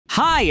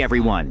Hi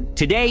everyone!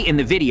 Today in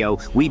the video,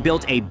 we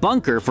built a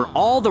bunker for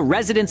all the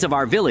residents of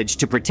our village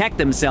to protect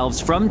themselves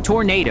from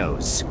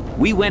tornadoes.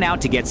 We went out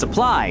to get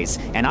supplies,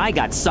 and I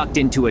got sucked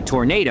into a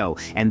tornado,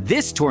 and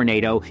this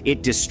tornado,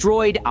 it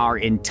destroyed our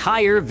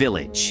entire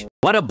village.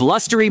 What a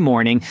blustery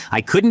morning.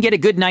 I couldn't get a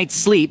good night's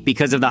sleep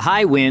because of the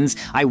high winds.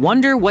 I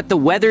wonder what the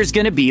weather's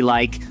gonna be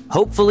like.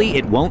 Hopefully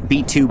it won't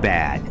be too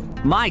bad.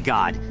 My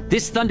god,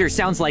 this thunder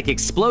sounds like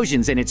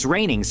explosions and it's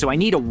raining, so I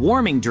need a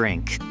warming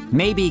drink.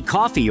 Maybe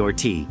coffee or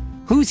tea.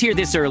 Who's here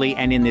this early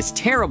and in this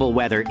terrible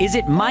weather? Is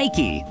it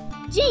Mikey?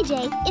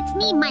 JJ, it's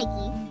me,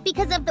 Mikey.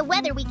 Because of the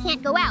weather, we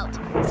can't go out.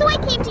 So I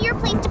came to your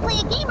place to play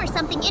a game or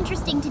something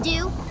interesting to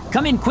do.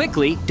 Come in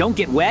quickly, don't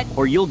get wet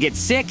or you'll get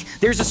sick.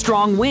 There's a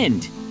strong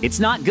wind. It's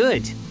not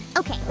good.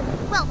 Okay,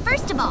 well,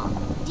 first of all,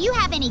 do you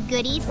have any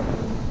goodies?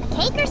 A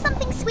cake or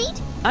something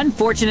sweet?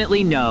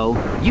 Unfortunately, no.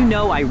 You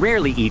know I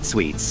rarely eat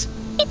sweets.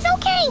 It's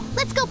okay,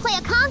 let's go play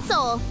a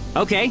console.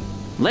 Okay,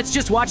 let's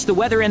just watch the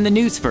weather and the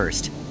news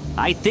first.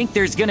 I think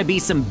there's gonna be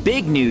some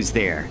big news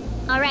there.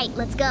 All right,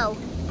 let's go.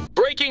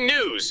 Breaking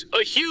news!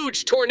 A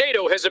huge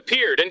tornado has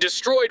appeared and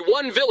destroyed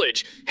one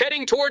village,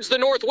 heading towards the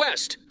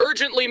northwest.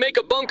 Urgently make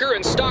a bunker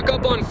and stock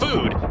up on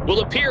food.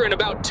 Will appear in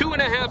about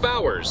 2.5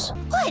 hours.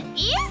 What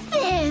is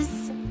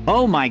this?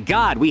 Oh my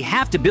god, we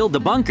have to build the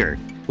bunker.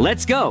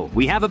 Let's go,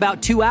 we have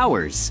about 2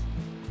 hours.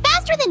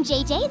 Faster than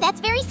JJ,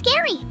 that's very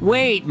scary.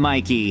 Wait,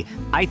 Mikey.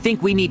 I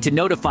think we need to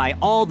notify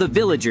all the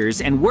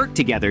villagers and work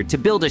together to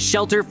build a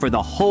shelter for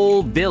the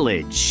whole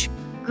village.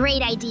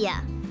 Great idea.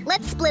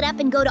 Let's split up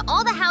and go to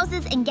all the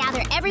houses and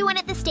gather everyone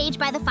at the stage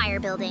by the fire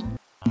building.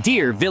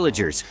 Dear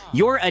villagers,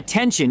 your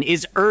attention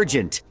is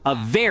urgent. A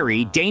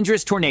very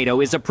dangerous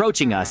tornado is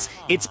approaching us.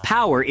 Its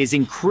power is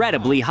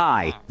incredibly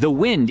high. The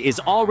wind is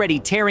already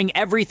tearing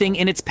everything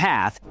in its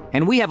path,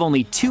 and we have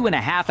only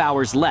 2.5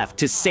 hours left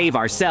to save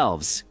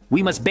ourselves.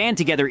 We must band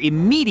together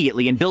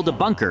immediately and build a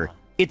bunker.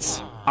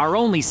 It's our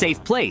only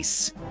safe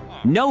place.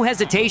 No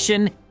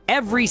hesitation.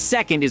 Every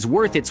second is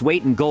worth its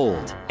weight in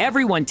gold.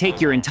 Everyone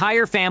take your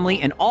entire family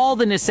and all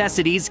the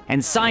necessities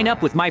and sign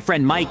up with my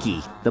friend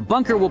Mikey. The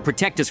bunker will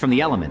protect us from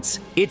the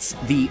elements. It's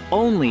the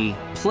only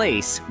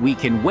place we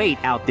can wait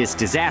out this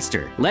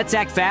disaster. Let's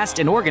act fast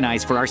and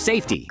organize for our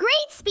safety. Great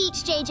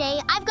speech,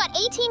 JJ. I've got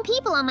 18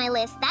 people on my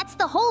list. That's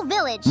the whole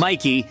village.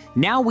 Mikey,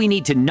 now we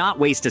need to not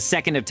waste a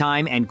second of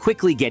time and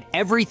quickly get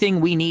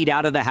everything we need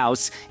out of the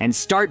house and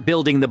start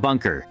building the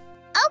bunker.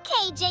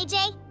 Okay,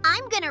 JJ.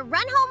 I'm gonna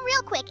run home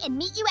real quick and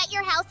meet you at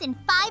your house in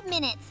 5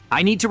 minutes.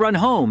 I need to run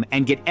home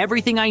and get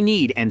everything I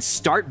need and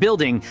start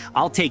building.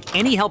 I'll take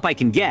any help I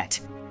can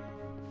get.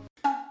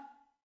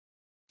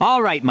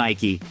 All right,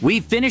 Mikey,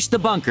 we've finished the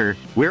bunker.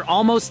 We're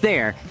almost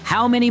there.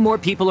 How many more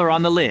people are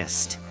on the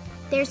list?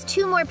 There's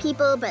 2 more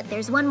people, but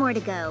there's 1 more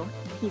to go.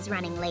 He's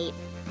running late.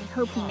 I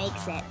hope he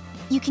makes it.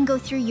 You can go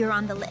through, you're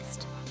on the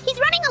list. He's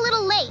running a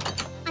little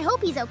late. I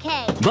hope he's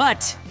okay.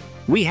 But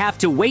we have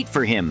to wait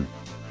for him.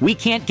 We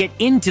can't get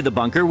into the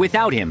bunker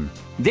without him.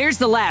 There's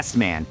the last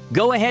man.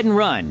 Go ahead and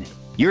run.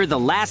 You're the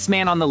last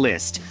man on the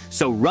list,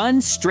 so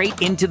run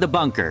straight into the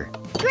bunker.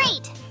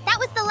 Great! That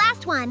was the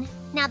last one.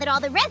 Now that all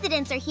the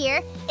residents are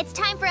here, it's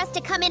time for us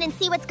to come in and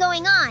see what's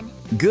going on.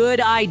 Good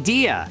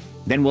idea.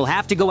 Then we'll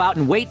have to go out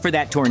and wait for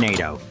that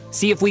tornado.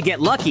 See if we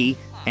get lucky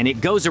and it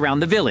goes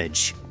around the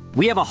village.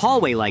 We have a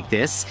hallway like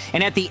this,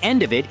 and at the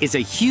end of it is a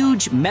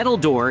huge metal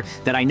door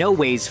that I know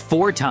weighs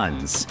 4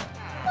 tons.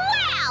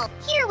 Wow!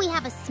 Here we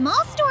have a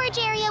small storage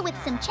area with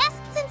some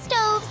chests and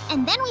stoves,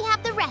 and then we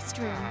have the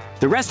restroom.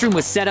 The restroom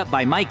was set up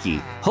by Mikey.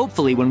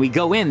 Hopefully when we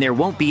go in, there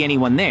won't be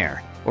anyone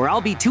there, or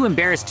I'll be too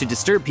embarrassed to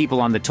disturb people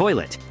on the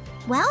toilet.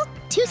 Well,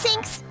 2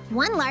 sinks,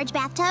 1 large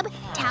bathtub,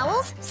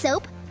 towels,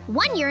 soap,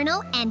 1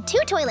 urinal, and 2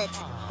 toilets.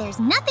 There's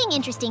nothing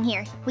interesting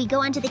here. We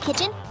go onto the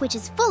kitchen, which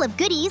is full of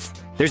goodies.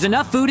 There's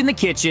enough food in the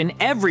kitchen,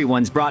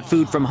 everyone's brought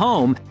food from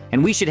home,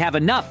 and we should have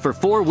enough for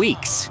 4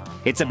 weeks.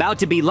 It's about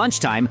to be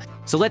lunchtime,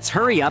 so let's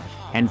hurry up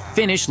and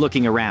finish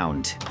looking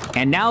around.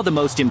 And now the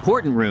most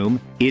important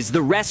room is the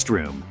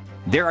restroom.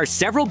 There are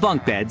several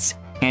bunk beds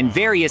and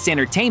various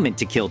entertainment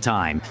to kill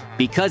time,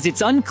 because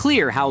it's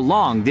unclear how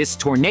long this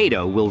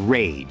tornado will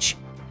rage.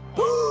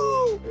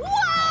 Whoa!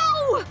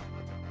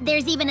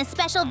 There's even a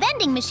special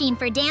vending machine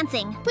for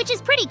dancing, which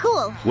is pretty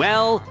cool.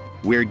 Well,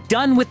 we're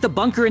done with the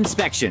bunker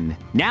inspection.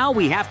 Now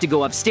we have to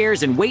go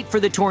upstairs and wait for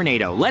the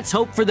tornado. Let's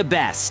hope for the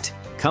best.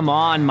 Come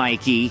on,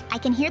 Mikey. I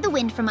can hear the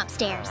wind from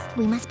upstairs.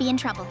 We must be in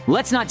trouble.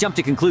 Let's not jump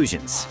to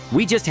conclusions.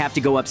 We just have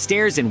to go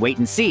upstairs and wait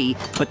and see,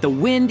 but the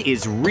wind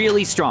is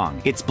really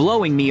strong. It's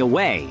blowing me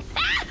away.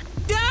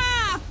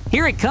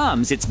 Here it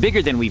comes. It's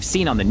bigger than we've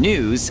seen on the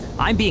news.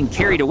 I'm being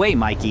carried away,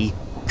 Mikey.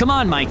 Come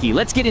on, Mikey,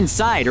 let's get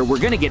inside or we're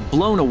gonna get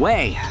blown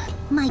away.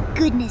 My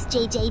goodness,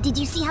 JJ, did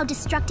you see how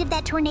destructive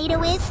that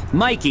tornado is?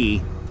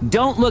 Mikey,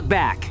 don't look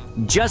back.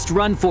 Just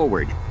run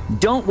forward.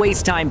 Don't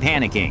waste time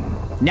panicking.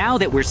 Now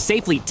that we're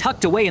safely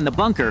tucked away in the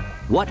bunker,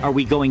 what are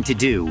we going to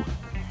do?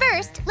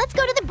 First, let's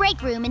go to the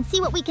break room and see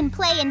what we can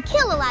play and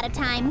kill a lot of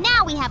time.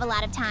 Now we have a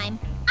lot of time.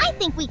 I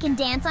think we can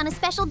dance on a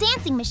special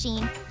dancing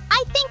machine.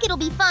 I think it'll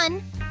be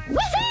fun.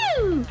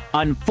 Woohoo!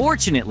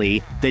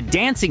 Unfortunately, the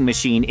dancing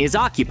machine is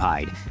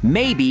occupied.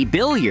 Maybe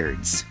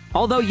billiards.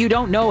 Although you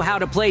don't know how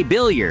to play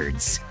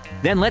billiards.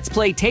 Then let's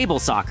play table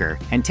soccer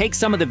and take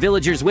some of the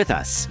villagers with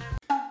us.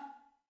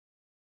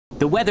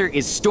 The weather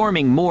is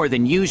storming more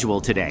than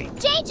usual today.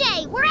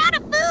 JJ, we're out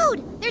of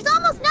food! There's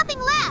almost nothing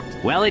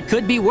left! Well, it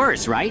could be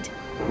worse, right?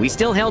 We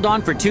still held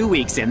on for 2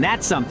 weeks, and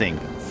that's something.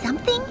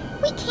 Something?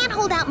 We can't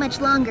hold out much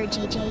longer,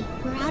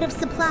 JJ. We're out of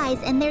supplies,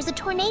 and there's a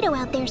tornado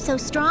out there so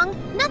strong,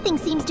 nothing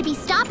seems to be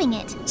stopping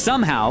it.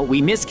 Somehow,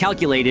 we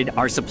miscalculated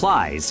our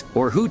supplies,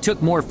 or who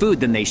took more food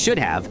than they should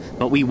have,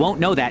 but we won't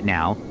know that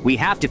now. We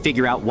have to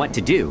figure out what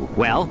to do.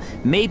 Well,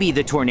 maybe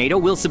the tornado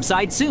will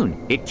subside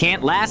soon. It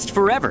can't last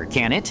forever,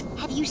 can it?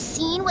 Have you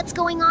seen what's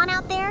going on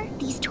out there?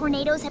 These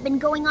tornadoes have been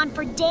going on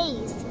for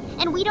days,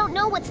 and we don't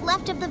know what's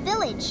left of the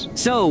village.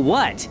 So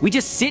what? We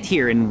just sit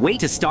here and wait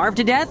to starve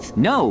to death?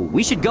 No,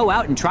 we should go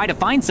out and try to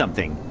find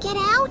something. Get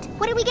out?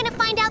 What are we gonna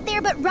find out there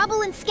but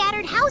rubble and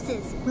scattered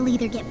houses? We'll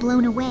either get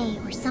blown away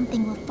or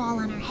something will fall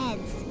on our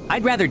heads.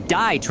 I'd rather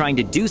die trying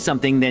to do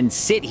something than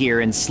sit here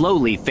and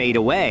slowly fade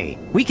away.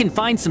 We can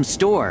find some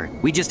store.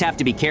 We just have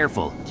to be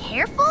careful.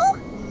 Careful?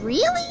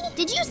 Really?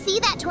 Did you see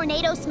that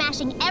tornado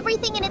smashing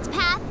everything in its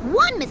path?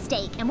 One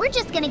mistake, and we're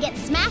just gonna get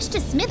smashed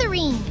to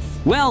smithereens.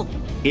 Well,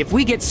 if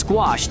we get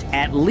squashed,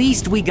 at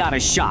least we got a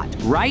shot,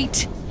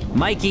 right?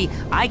 Mikey,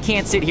 I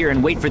can't sit here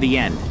and wait for the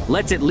end.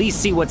 Let's at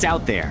least see what's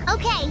out there.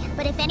 Okay,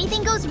 but if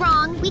anything goes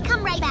wrong, we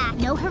come right back.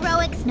 No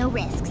heroics, no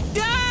risks.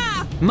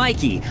 Ah!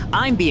 Mikey,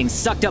 I'm being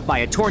sucked up by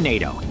a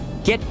tornado.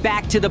 Get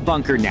back to the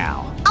bunker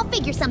now. I'll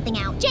figure something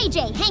out.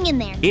 JJ, hang in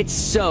there. It's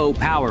so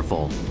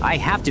powerful. I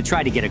have to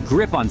try to get a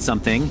grip on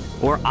something,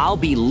 or I'll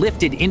be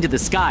lifted into the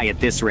sky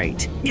at this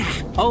rate.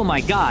 Oh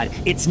my God,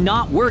 it's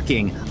not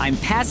working. I'm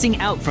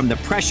passing out from the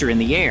pressure in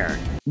the air.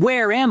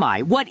 Where am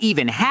I? What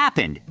even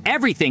happened?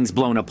 Everything's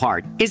blown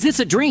apart. Is this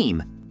a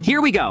dream?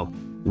 Here we go.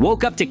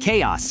 Woke up to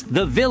chaos.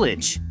 The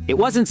village. It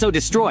wasn't so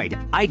destroyed.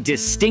 I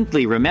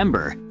distinctly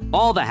remember.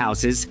 All the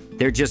houses,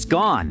 they're just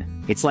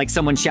gone. It's like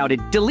someone shouted,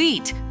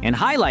 delete, and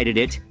highlighted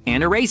it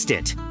and erased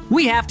it.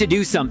 We have to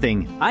do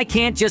something. I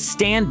can't just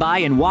stand by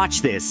and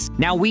watch this.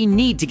 Now we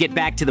need to get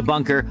back to the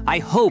bunker. I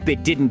hope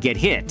it didn't get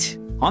hit.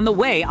 On the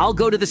way, I'll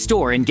go to the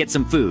store and get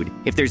some food,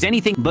 if there's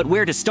anything but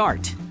where to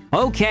start.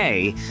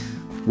 Okay.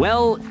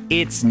 Well,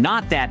 it's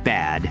not that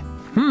bad.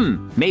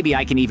 Maybe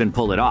I can even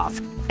pull it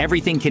off.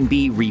 Everything can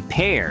be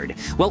repaired.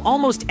 Well,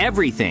 almost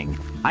everything.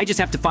 I just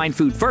have to find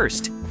food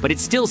first. But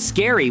it's still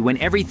scary when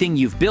everything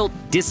you've built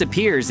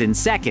disappears in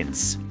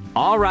seconds.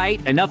 All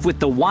right, enough with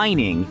the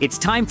whining. It's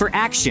time for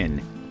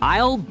action.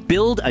 I'll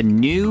build a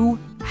new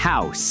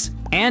house,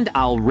 and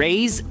I'll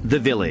raise the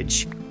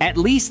village. At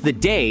least the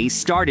day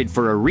started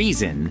for a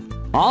reason.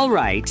 All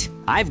right,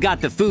 I've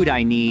got the food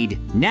I need.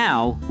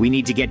 Now we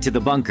need to get to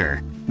the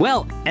bunker.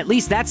 Well, at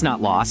least that's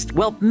not lost.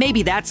 Well,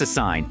 maybe that's a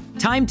sign.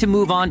 Time to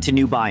move on to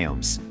new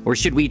biomes. Or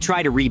should we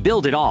try to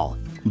rebuild it all?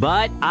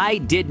 But I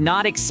did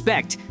not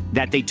expect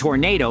that the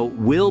tornado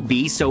will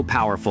be so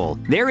powerful.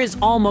 There is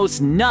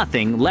almost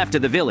nothing left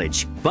of the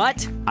village,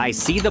 but I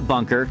see the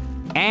bunker,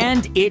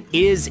 and it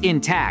is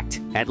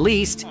intact. At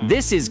least,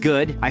 this is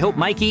good. I hope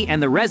Mikey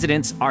and the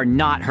residents are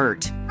not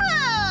hurt.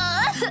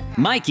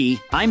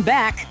 Mikey, I'm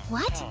back.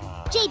 What?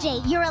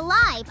 JJ, you're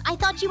alive. I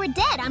thought you were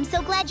dead. I'm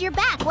so glad you're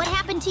back. What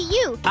happened to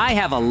you? I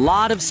have a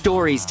lot of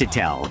stories to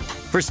tell.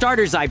 For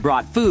starters, I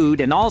brought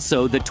food, and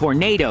also the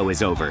tornado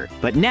is over.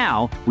 But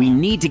now, we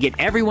need to get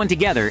everyone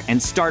together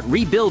and start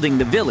rebuilding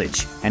the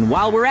village. And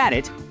while we're at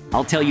it,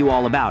 I'll tell you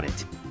all about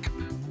it.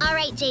 All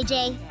right,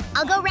 JJ.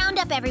 I'll go round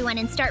up everyone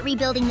and start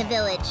rebuilding the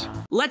village.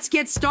 Let's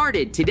get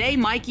started. Today,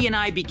 Mikey and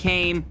I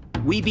became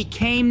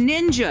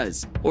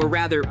ninjas. Or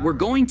rather, we're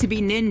going to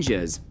be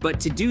ninjas. But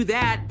to do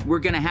that, we're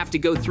gonna have to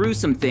go through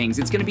some things.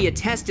 It's gonna be a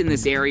test in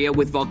this area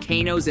with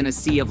volcanoes and a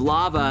sea of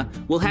lava.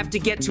 We'll have to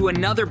get to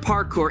another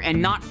parkour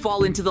and not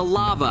fall into the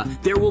lava.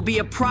 There will be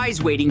a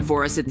prize waiting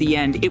for us at the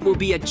end. It will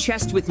be a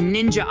chest with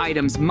ninja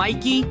items.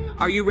 Mikey,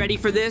 are you ready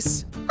for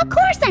this? Of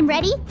course I'm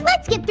ready.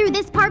 Let's get through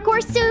this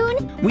parkour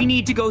soon. We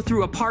need to go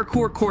through a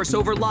parkour course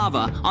over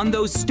lava on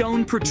those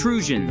stone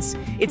protrusions.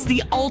 It's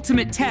the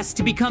ultimate test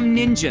to become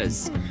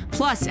ninjas.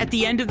 Plus, at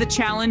the end of the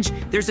challenge,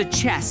 there's a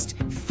chest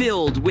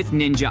filled with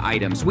ninja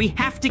items. We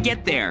have to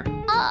get there.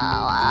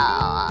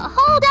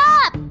 Hold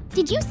up!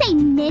 Did you say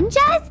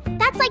ninjas?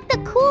 That's like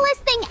the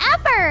coolest thing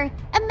ever!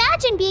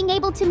 Imagine being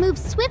able to move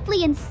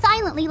swiftly and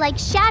silently like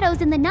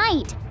shadows in the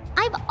night.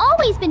 I've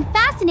always been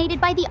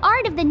fascinated by the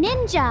art of the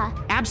ninja.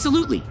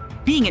 Absolutely.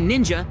 Being a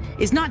ninja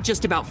is not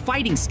just about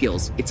fighting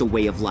skills, it's a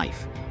way of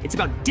life. It's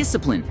about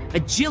discipline,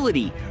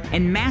 agility,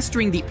 and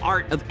mastering the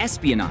art of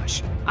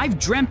espionage. I've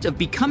dreamt of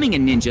becoming a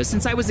ninja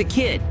since I was a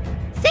kid.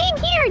 Same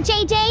here,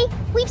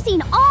 JJ! We've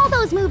seen all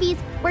those movies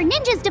where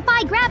ninjas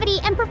defy gravity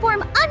and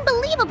perform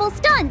unbelievable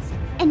stunts.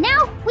 And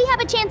now we have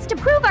a chance to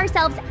prove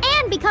ourselves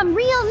and become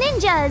real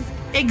ninjas.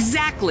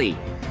 Exactly!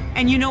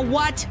 And you know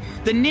what?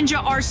 The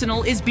ninja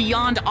arsenal is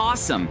beyond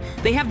awesome.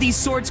 They have these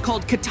swords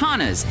called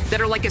katanas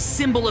that are like a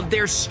symbol of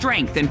their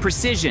strength and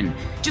precision.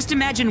 Just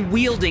imagine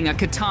wielding a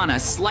katana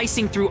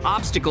slicing through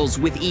obstacles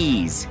with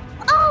ease.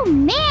 Oh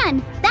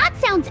man, that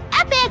sounds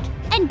epic!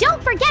 And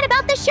don't forget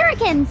about the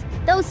shurikens!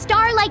 Those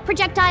star-like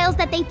projectiles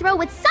that they throw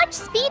with such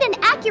speed and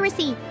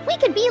accuracy. We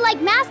could be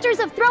like masters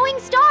of throwing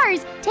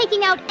stars,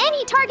 taking out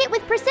any target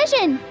with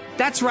precision.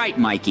 That's right,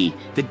 Mikey.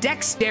 The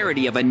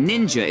dexterity of a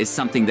ninja is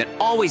something that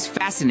always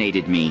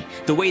fascinated me.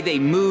 The way they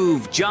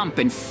move, jump,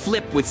 and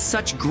flip with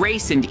such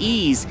grace and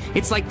ease,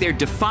 it's like they're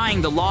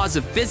defying the laws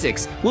of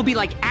physics. We'll be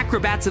like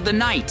acrobats of the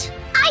night.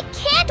 I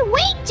can't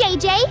wait,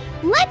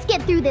 JJ! Let's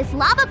get through this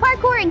lava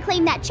parkour and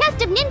claim that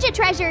chest of ninja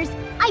treasures.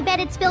 I bet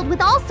it's filled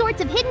with all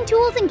sorts of hidden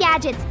tools and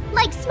gadgets,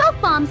 like smoke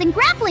bombs and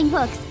grappling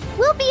hooks.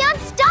 We'll be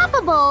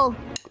unstoppable!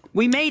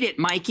 We made it,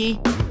 Mikey.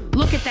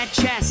 Look at that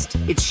chest.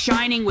 It's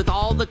shining with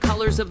all the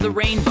colors of the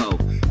rainbow.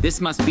 This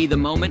must be the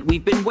moment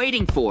we've been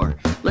waiting for.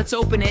 Let's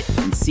open it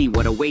and see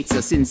what awaits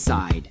us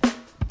inside.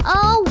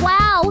 Oh,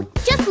 wow!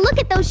 Just look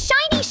at those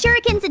shiny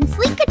shurikens and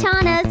sleek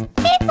katanas.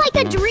 It's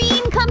like a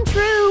dream come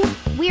true.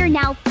 We're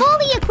now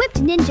fully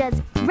equipped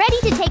ninjas, ready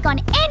to take on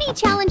any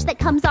challenge that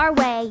comes our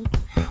way.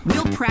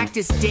 We'll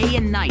practice day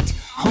and night,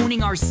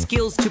 honing our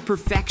skills to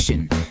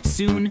perfection.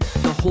 Soon,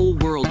 the whole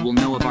world will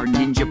know of our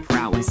ninja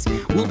prowess.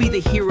 We'll be the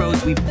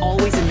heroes we've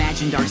always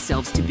imagined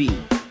ourselves to be.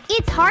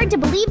 It's hard to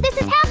believe this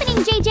is happening,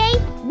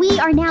 JJ. We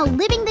are now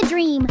living the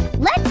dream.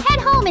 Let's head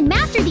home and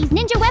master these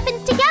ninja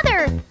weapons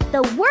together.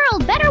 The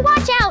world better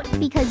watch out,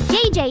 because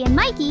JJ and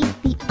Mikey,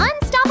 the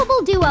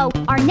unstoppable duo,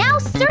 are now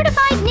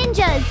certified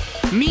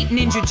ninjas. Meet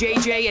Ninja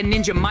JJ and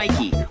Ninja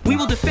Mikey. We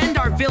will defend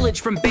our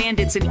village from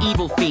bandits and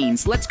evil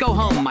fiends. Let's go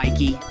home,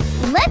 Mikey.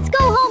 Let's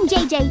go home,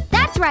 JJ.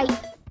 That's right.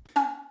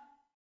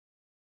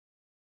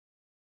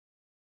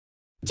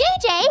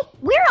 JJ,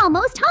 we're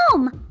almost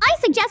home. I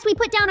suggest we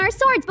put down our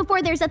swords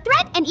before there's a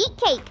threat and eat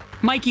cake.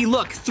 Mikey,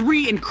 look,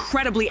 3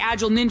 incredibly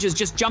agile ninjas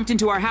just jumped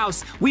into our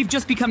house. We've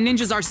just become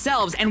ninjas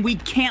ourselves, and we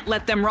can't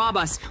let them rob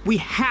us. We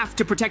have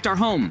to protect our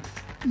home.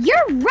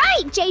 You're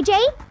right, JJ.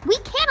 We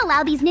can't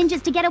allow these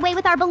ninjas to get away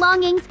with our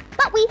belongings,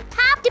 but we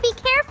have to be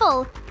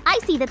careful. I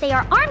see that they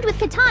are armed with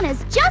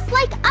katanas just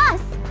like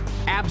us.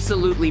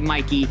 Absolutely,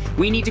 Mikey.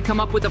 We need to come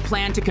up with a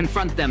plan to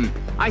confront them.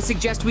 I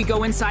suggest we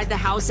go inside the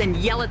house and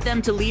yell at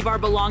them to leave our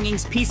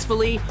belongings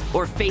peacefully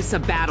or face a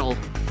battle.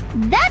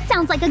 That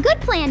sounds like a good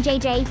plan,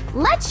 JJ.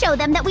 Let's show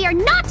them that we are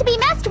not to be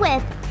messed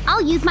with.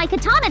 I'll use my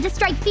katana to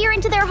strike fear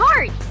into their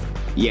hearts.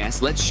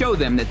 Yes, let's show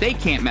them that they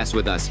can't mess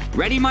with us.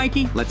 Ready,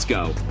 Mikey? Let's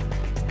go.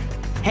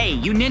 Hey,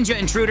 you ninja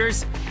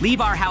intruders! Leave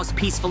our house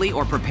peacefully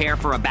or prepare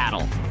for a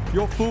battle.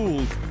 You're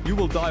fools. You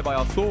will die by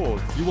our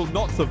swords. You will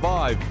not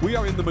survive. We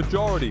are in the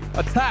majority.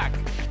 Attack!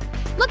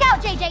 Look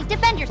out, JJ.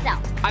 Defend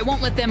yourself. I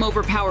won't let them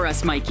overpower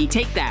us, Mikey.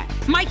 Take that.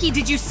 Mikey,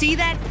 did you see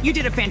that? You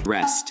did a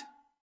rest.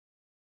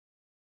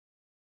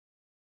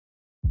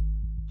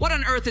 What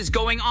on earth is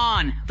going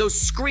on? Those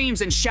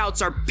screams and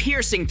shouts are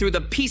piercing through the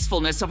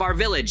peacefulness of our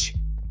village.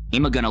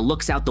 Imaguna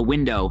looks out the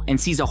window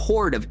and sees a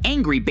horde of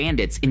angry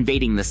bandits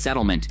invading the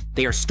settlement.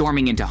 They are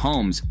storming into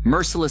homes,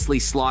 mercilessly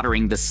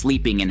slaughtering the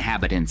sleeping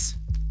inhabitants.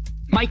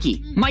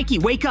 Mikey,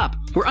 wake up!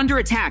 We're under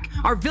attack.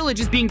 Our village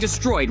is being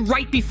destroyed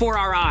right before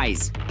our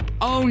eyes.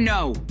 Oh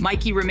no!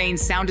 Mikey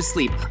remains sound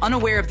asleep,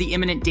 unaware of the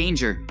imminent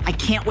danger. I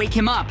can't wake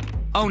him up.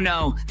 Oh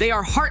no, they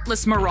are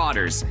heartless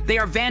marauders. They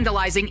are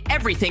vandalizing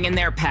everything in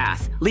their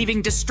path,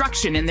 leaving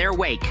destruction in their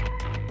wake.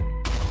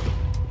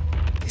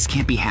 This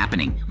can't be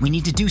happening. We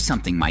need to do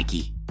something,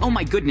 Mikey. Oh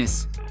my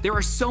goodness. There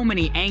are so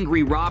many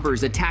angry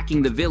robbers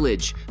attacking the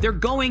village. They're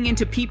going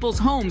into people's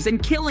homes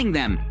and killing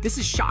them. This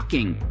is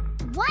shocking.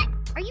 What?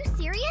 Are you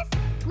serious?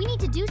 We need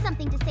to do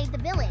something to save the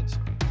village.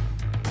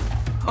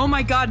 Oh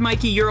my God,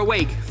 Mikey, you're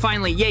awake.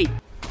 Finally, yay.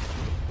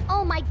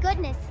 Oh my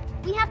goodness.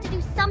 We have to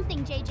do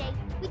something, JJ.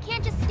 We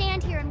can't just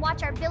stand here and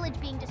watch our village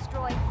being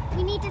destroyed.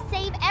 We need to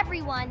save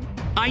everyone.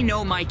 I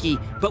know, Mikey,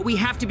 but we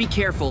have to be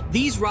careful.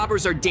 These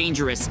robbers are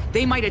dangerous.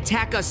 They might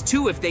attack us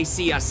too if they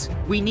see us.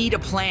 We need a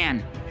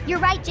plan. You're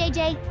right,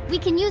 JJ. We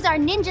can use our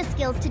ninja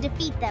skills to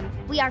defeat them.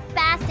 We are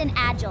fast and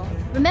agile.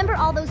 Remember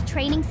all those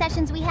training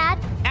sessions we had?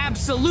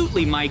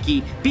 Absolutely,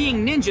 Mikey.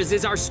 Being ninjas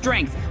is our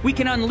strength. We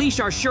can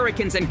unleash our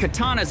shurikens and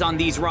katanas on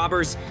these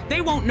robbers.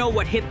 They won't know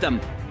what hit them.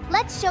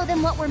 Let's show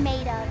them what we're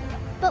made of.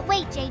 But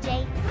wait,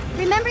 JJ.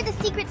 Remember the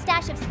secret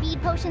stash of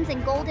speed potions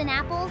and golden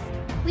apples?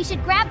 We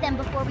should grab them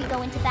before we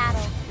go into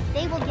battle.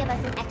 They will give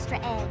us an extra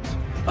edge.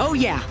 Oh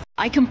yeah,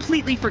 I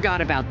completely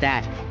forgot about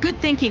that. Good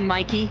thinking,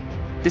 Mikey.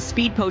 The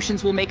speed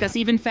potions will make us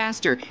even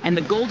faster, and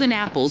the golden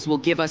apples will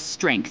give us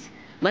strength.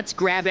 Let's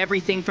grab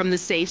everything from the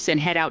safes and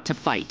head out to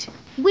fight.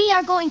 We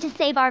are going to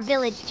save our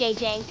village,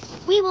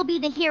 JJ. We will be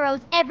the heroes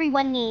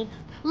everyone needs.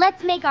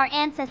 Let's make our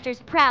ancestors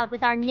proud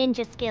with our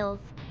ninja skills.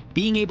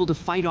 Being able to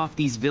fight off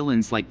these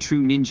villains like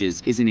true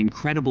ninjas is an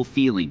incredible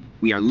feeling.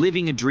 We are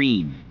living a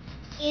dream.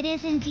 It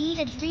is indeed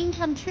a dream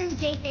come true,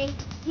 JJ.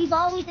 We've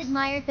always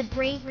admired the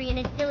bravery and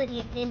agility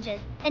of ninjas,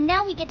 and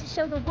now we get to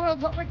show the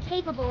world what we're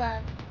capable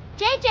of.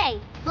 JJ,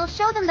 we'll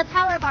show them the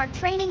power of our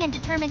training and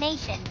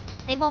determination.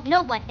 They won't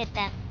know what hit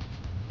them.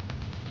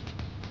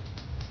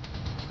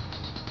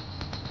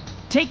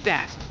 Take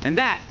that, and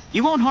that.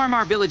 You won't harm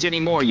our village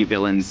anymore, you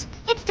villains.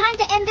 It's time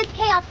to end this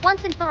chaos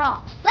once and for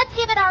all. Let's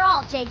give it our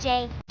all,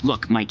 JJ.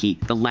 Look, Mikey,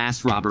 the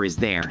last robber is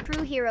there.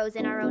 True heroes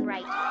in our own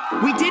right.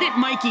 We did it,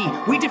 Mikey!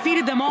 We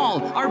defeated them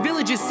all! Our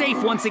village is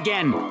safe once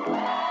again!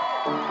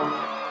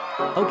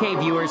 Okay,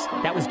 viewers,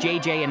 that was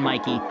JJ and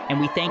Mikey,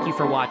 and we thank you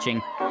for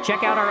watching.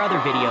 Check out our other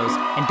videos,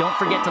 and don't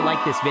forget to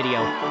like this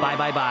video. Bye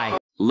bye bye.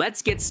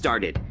 Let's get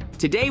started.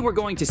 Today we're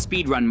going to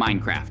speedrun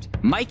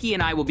Minecraft. Mikey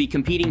and I will be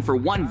competing for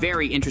one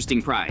very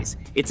interesting prize.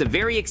 It's a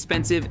very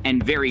expensive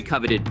and very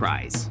coveted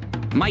prize.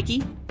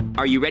 Mikey,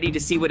 are you ready to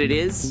see what it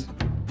is?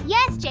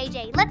 Yes,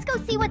 JJ, let's go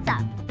see what's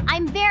up.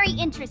 I'm very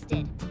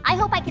interested. I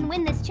hope I can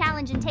win this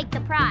challenge and take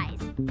the prize.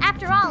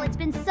 After all, it's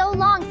been so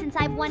long since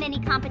I've won any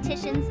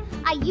competitions.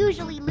 I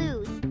usually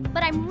lose,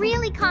 but I'm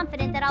really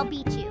confident that I'll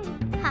beat you.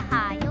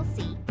 Haha, you'll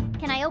see.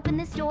 Can I open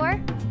this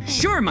door?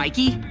 Sure,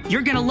 Mikey.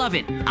 You're gonna love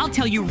it. I'll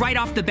tell you right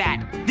off the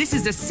bat. This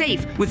is a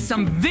safe with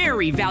some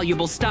very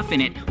valuable stuff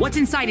in it. What's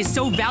inside is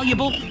so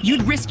valuable,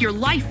 you'd risk your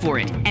life for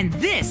it. And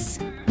this,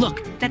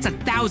 look, that's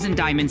 1,000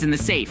 diamonds in the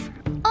safe.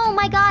 Oh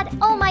my god,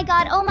 oh my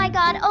god, oh my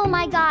god, oh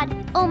my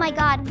god, oh my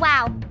god,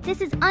 wow.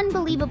 This is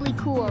unbelievably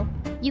cool.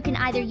 You can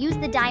either use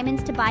the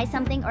diamonds to buy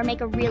something or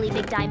make a really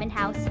big diamond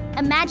house.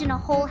 Imagine a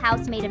whole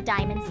house made of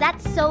diamonds.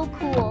 That's so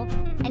cool.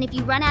 And if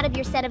you run out of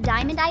your set of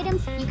diamond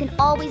items, you can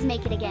always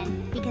make it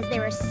again, because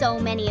there are so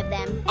many of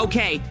them.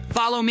 Okay,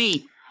 follow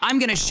me. I'm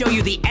gonna show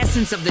you the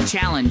essence of the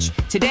challenge.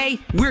 Today,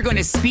 we're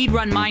gonna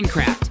speedrun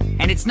Minecraft.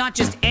 And it's not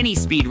just any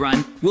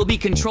speedrun. We'll be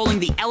controlling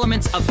the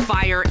elements of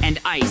fire and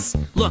ice.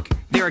 Look,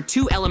 there are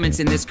 2 elements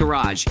in this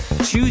garage.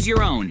 Choose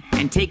your own,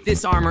 and take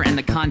this armor and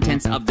the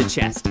contents of the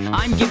chest.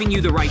 I'm giving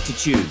you the right to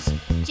choose.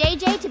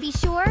 JJ, to be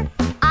sure,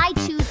 I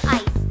choose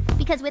ice.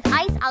 Because with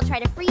ice, I'll try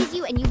to freeze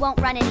you and you won't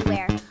run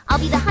anywhere. I'll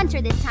be the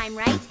hunter this time,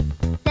 right?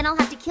 Then I'll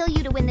have to kill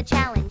you to win the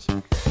challenge.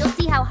 You'll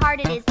see how hard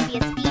it is to be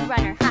a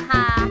speedrunner,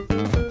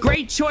 haha.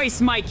 Great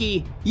choice,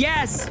 Mikey.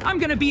 Yes, I'm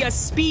gonna be a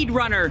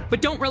speedrunner,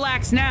 but don't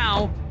relax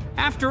now.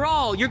 After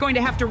all, you're going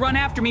to have to run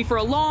after me for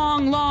a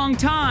long, long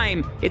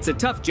time. It's a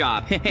tough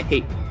job,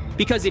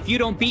 because if you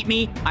don't beat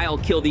me, I'll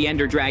kill the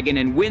Ender Dragon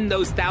and win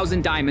those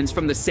 1,000 diamonds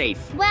from the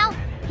safe. Well,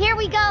 here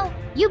we go.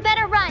 You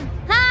better run.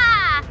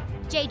 Ha!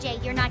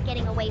 JJ, you're not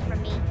getting away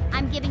from me.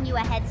 I'm giving you a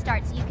head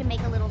start so you can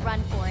make a little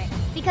run for it.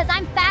 Because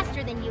I'm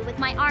faster than you with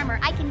my armor.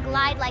 I can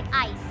glide like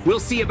ice. We'll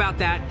see about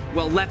that.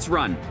 Well, let's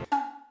run.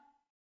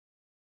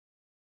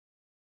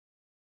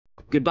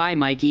 Goodbye,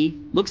 Mikey.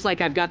 Looks like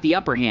I've got the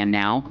upper hand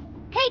now.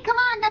 Hey, come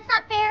on, that's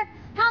not fair.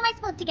 How am I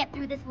supposed to get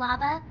through this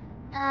lava?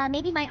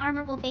 Maybe my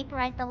armor will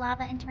vaporize the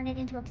lava and turn it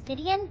into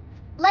obsidian?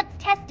 Let's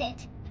test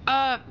it.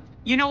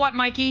 You know what,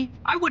 Mikey?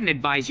 I wouldn't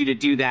advise you to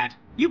do that.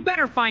 You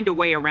better find a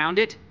way around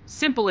it.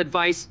 Simple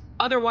advice,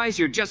 otherwise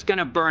you're just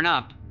gonna burn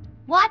up.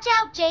 Watch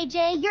out,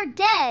 JJ, you're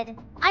dead.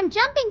 I'm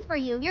jumping for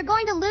you. You're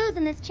going to lose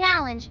in this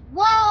challenge.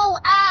 Whoa,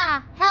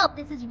 ah, help,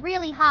 this is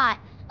really hot.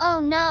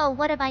 Oh no,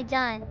 what have I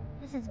done?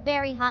 This is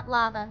very hot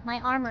lava. My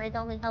armor is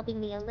only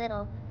helping me a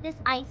little. This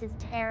ice is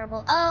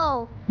terrible.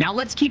 Oh! Now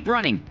let's keep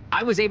running.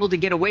 I was able to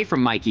get away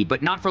from Mikey,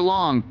 but not for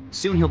long.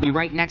 Soon he'll be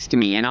right next to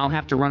me, and I'll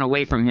have to run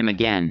away from him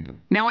again.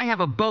 Now I have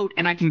a boat,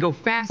 and I can go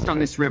fast on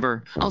this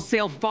river. I'll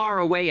sail far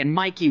away, and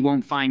Mikey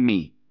won't find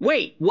me.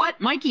 Wait,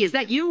 what? Mikey, is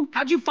that you?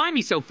 How'd you find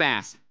me so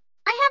fast?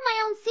 I have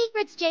my own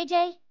secrets,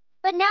 JJ.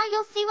 But now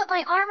you'll see what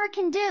my armor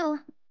can do.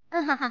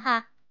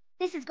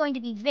 This is going to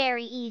be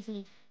very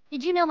easy.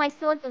 Did you know my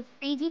sword goes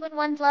crazy when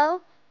one's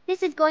low?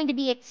 This is going to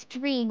be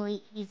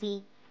extremely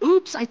easy.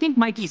 Oops, I think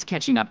Mikey's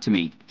catching up to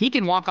me. He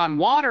can walk on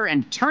water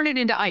and turn it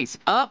into ice.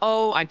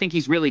 Uh-oh, I think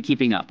he's really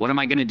keeping up. What am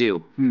I gonna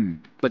do?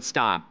 But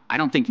stop. I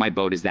don't think my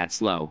boat is that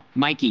slow.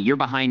 Mikey, you're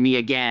behind me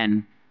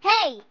again.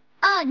 Hey!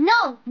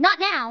 No, not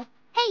now.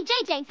 Hey,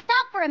 JJ,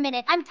 stop for a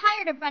minute. I'm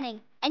tired of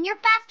running. And you're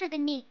faster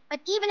than me.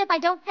 But even if I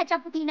don't catch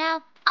up with you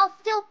now, I'll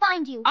still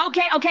find you.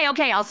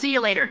 Okay. I'll see you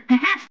later.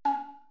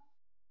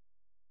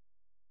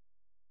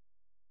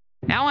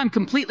 Now I'm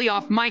completely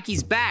off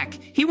Mikey's back.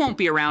 He won't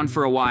be around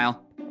for a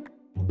while.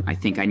 I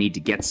think I need to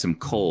get some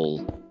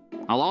coal.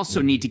 I'll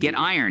also need to get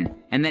iron,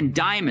 and then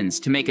diamonds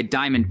to make a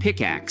diamond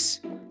pickaxe.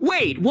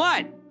 Wait,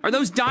 what? Are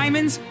those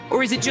diamonds,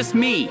 or is it just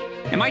me?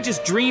 Am I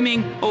just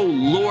dreaming? Oh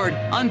Lord,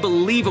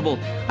 unbelievable.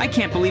 I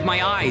can't believe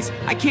my eyes.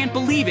 I can't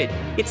believe it.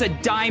 It's a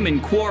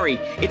diamond quarry.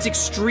 It's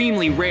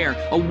extremely rare,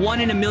 a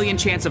 1 in a million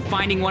chance of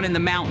finding one in the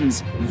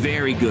mountains.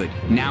 Very good.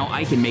 Now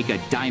I can make a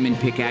diamond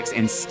pickaxe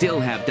and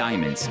still have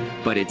diamonds,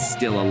 but it's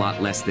still a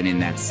lot less than in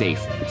that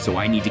safe, so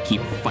I need to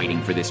keep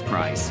fighting for this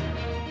prize.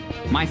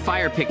 My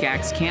fire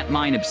pickaxe can't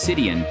mine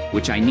obsidian,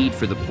 which I need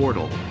for the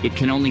portal. It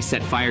can only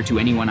set fire to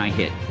anyone I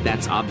hit.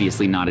 That's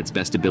obviously not its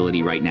best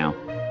ability right now.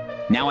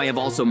 Now I have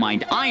also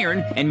mined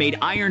iron and made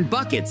iron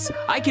buckets.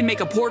 I can make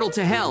a portal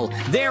to hell.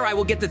 There I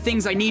will get the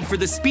things I need for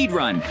the speed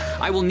run.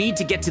 I will need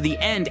to get to the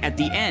end at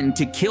the end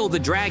to kill the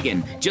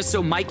dragon, just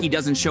so Mikey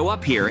doesn't show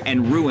up here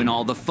and ruin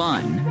all the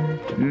fun.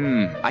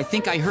 I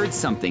think I heard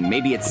something.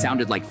 Maybe it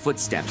sounded like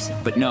footsteps.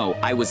 But no,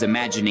 I was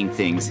imagining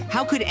things.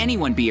 How could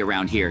anyone be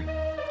around here?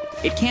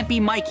 It can't be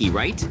Mikey,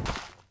 right?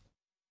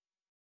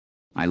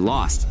 I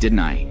lost, didn't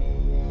I?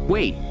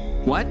 Wait,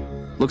 what?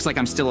 Looks like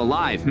I'm still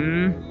alive,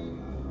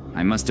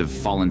 I must have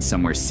fallen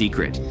somewhere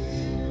secret.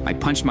 I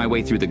punched my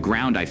way through the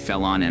ground I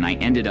fell on and I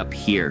ended up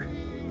here.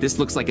 This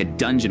looks like a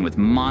dungeon with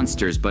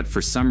monsters, but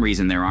for some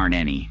reason there aren't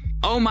any.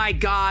 Oh my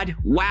god,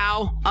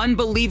 wow,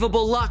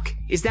 unbelievable luck.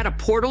 Is that a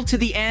portal to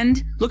the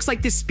end? Looks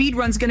like this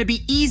speedrun's gonna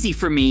be easy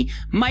for me.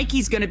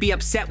 Mikey's gonna be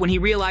upset when he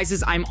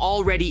realizes I'm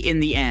already in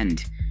the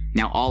end.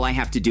 Now all I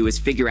have to do is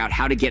figure out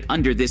how to get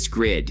under this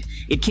grid.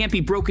 It can't be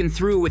broken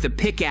through with a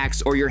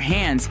pickaxe or your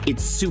hands.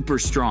 It's super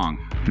strong.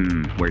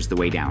 Where's the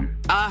way down?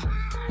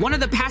 One of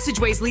the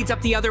passageways leads up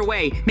the other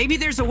way. Maybe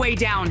there's a way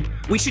down.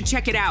 We should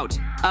check it out.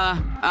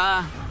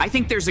 I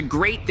think there's a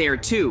grate there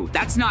too.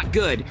 That's not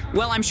good.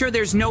 Well, I'm sure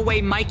there's no way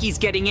Mikey's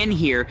getting in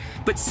here,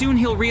 but soon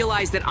he'll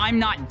realize that I'm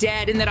not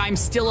dead and that I'm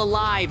still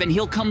alive and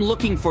he'll come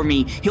looking for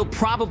me. He'll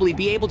probably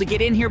be able to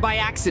get in here by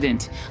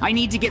accident. I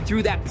need to get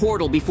through that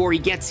portal before he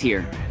gets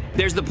here.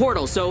 There's the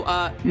portal, so,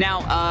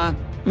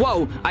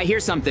 whoa, I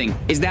hear something.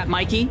 Is that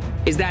Mikey?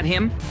 Is that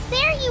him?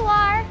 There you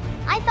are.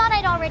 I thought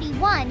I'd already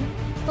won,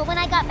 but when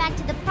I got back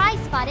to the prize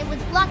spot, it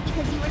was blocked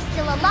because you were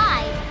still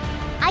alive.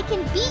 I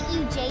can beat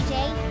you,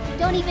 JJ.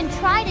 Don't even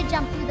try to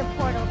jump through the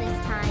portal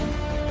this time.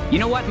 You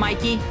know what,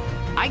 Mikey?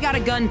 I got a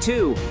gun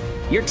too.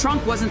 Your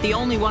trunk wasn't the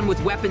only one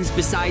with weapons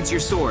besides your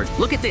sword.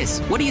 Look at this.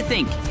 What do you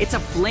think? It's a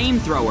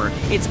flamethrower.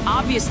 It's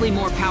obviously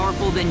more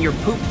powerful than your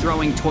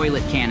poop-throwing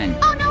toilet cannon.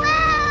 Oh no!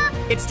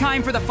 It's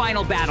time for the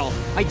final battle.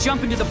 I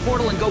jump into the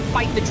portal and go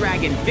fight the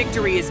dragon.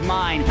 Victory is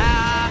mine.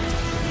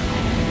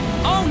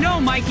 Oh no,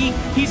 Mikey!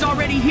 He's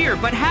already here,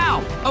 but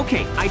how?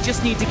 Okay, I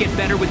just need to get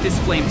better with this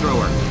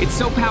flamethrower. It's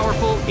so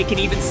powerful, it can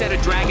even set a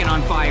dragon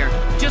on fire.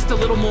 Just a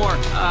little more,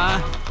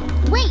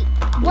 Wait,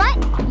 what?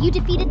 You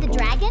defeated the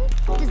dragon?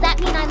 Does that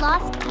mean I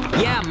lost?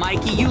 Yeah,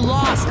 Mikey, you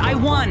lost. I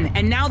won,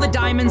 and now the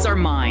diamonds are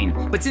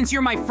mine. But since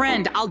you're my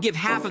friend, I'll give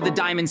half of the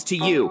diamonds to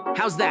you.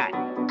 How's that?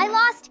 I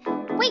lost?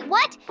 Wait,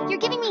 what? You're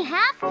giving me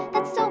half?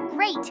 That's so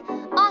great.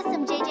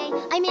 Awesome,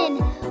 JJ. I'm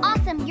in.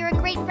 Awesome, you're a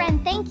great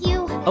friend. Thank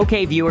you.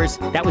 Okay, viewers,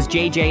 that was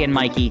JJ and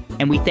Mikey,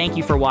 and we thank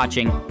you for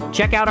watching.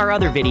 Check out our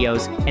other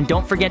videos, and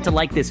don't forget to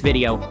like this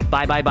video.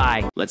 Bye, bye,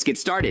 bye. Let's get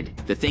started.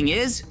 The thing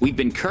is, we've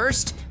been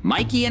cursed.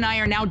 Mikey and I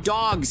are now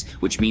dogs,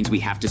 which means we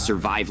have to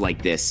survive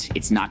like this.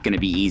 It's not gonna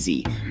be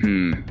easy.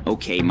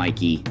 Okay,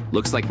 Mikey.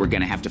 Looks like we're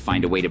gonna have to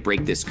find a way to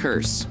break this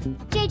curse.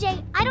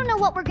 JJ, I don't know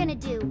what we're gonna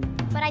do,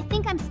 but I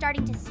think I'm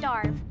starting to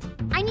starve.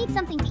 I need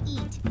something to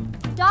eat.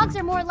 Dogs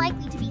are more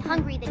likely to be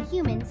hungry than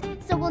humans,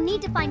 so we'll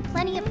need to find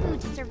plenty of food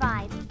to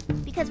survive.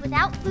 Because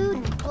without food,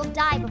 we'll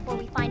die before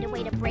we find a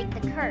way to break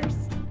the curse.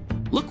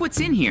 Look what's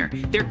in here.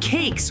 They're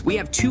cakes. We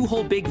have 2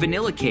 whole big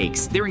vanilla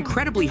cakes. They're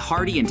incredibly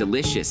hearty and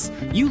delicious.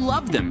 You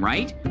love them,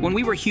 right? When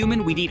we were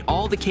human, we'd eat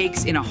all the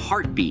cakes in a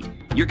heartbeat.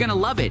 You're gonna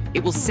love it.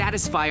 It will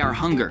satisfy our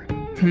hunger.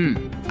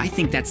 I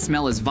think that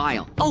smell is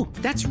vile. Oh,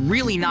 that's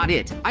really not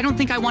it. I don't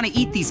think I want to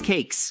eat these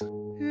cakes.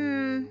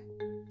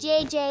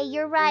 JJ,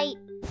 you're right.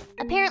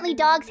 Apparently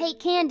dogs hate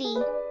candy.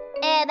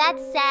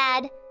 That's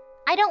sad.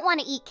 I don't want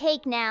to eat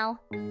cake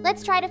now.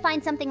 Let's try to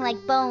find something like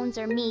bones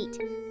or meat.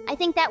 I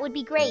think that would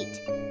be great.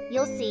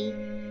 You'll see.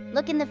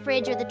 Look in the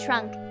fridge or the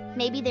trunk.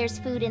 Maybe there's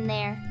food in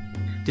there.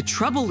 The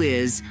trouble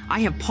is, I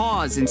have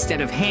paws instead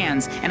of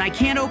hands, and I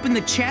can't open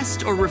the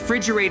chest or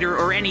refrigerator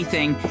or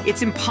anything.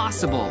 It's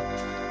impossible.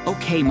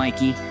 Okay,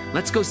 Mikey,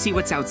 let's go see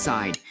what's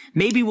outside.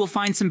 Maybe we'll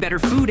find some better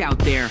food out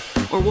there,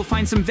 or we'll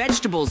find some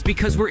vegetables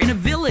because we're in a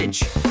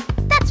village.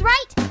 That's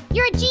right!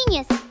 You're a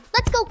genius!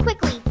 Let's go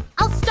quickly.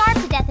 I'll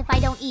starve to death if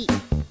I don't eat.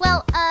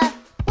 Well,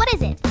 what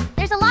is it?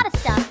 There's a lot of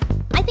stuff.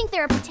 I think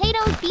there are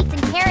potatoes, beets,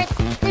 and carrots.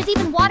 There's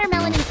even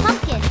watermelon and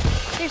pumpkin.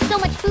 There's so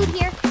much food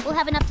here, we'll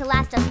have enough to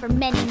last us for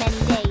many, many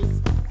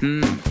days.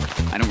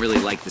 I don't really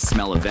like the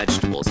smell of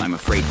vegetables. I'm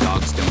afraid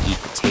dogs don't eat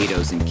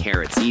potatoes and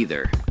carrots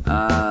either.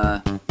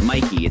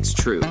 Mikey, it's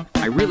true.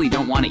 I really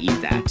don't want to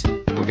eat that.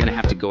 We're gonna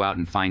have to go out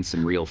and find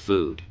some real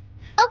food.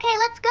 Okay,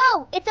 let's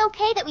go. It's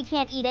okay that we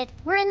can't eat it.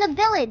 We're in the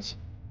village.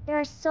 There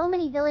are so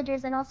many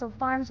villagers and also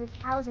farms with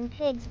cows and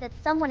pigs that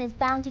someone is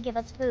bound to give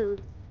us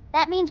food.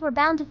 That means we're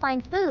bound to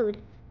find food.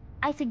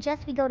 I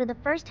suggest we go to the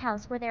first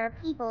house where there are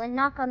people and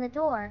knock on the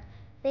door.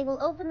 They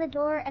will open the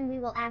door and we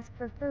will ask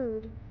for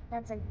food.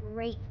 That's a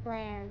great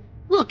plan.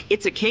 Look,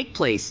 it's a cake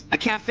place, a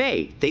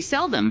cafe. They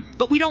sell them,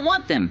 but we don't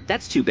want them.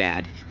 That's too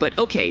bad. But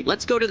okay,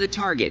 let's go to the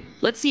Target.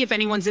 Let's see if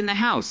anyone's in the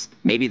house.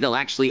 Maybe they'll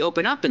actually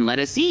open up and let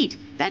us eat.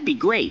 That'd be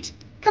great.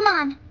 Come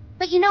on.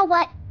 But you know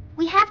what?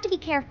 We have to be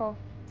careful.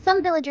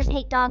 Some villagers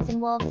hate dogs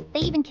and wolves. They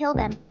even kill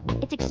them.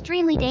 It's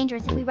extremely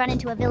dangerous if we run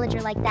into a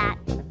villager like that.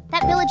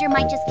 That villager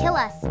might just kill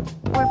us.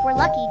 Or if we're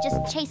lucky,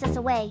 just chase us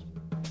away.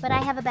 But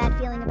I have a bad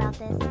feeling about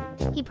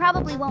this. He He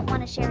probably won't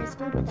want to share his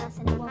food with us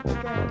and it won't be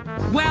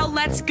good. Well,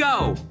 let's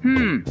go.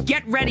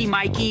 Get ready,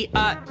 Mikey.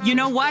 You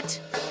know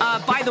what?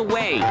 By the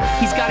way,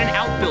 he's got an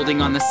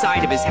outbuilding on the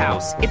side of his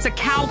house. It's a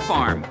cow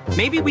farm.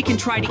 Maybe we can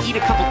try to eat a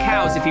couple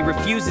cows if he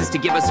refuses to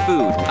give us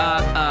food.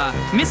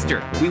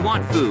 Mister, we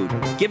want food.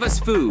 Give us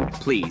food,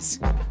 please.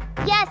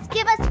 Yes,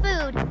 give us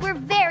food. We're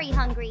very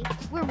hungry.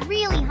 We're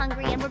really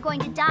hungry and we're going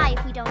to die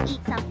if we don't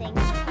eat something.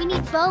 We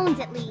need bones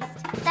at least.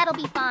 That'll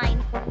be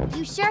fine.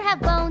 You sure have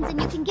bones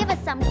and you can give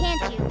us some,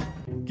 can't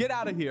you? Get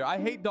out of here. I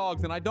hate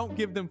dogs and I don't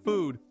give them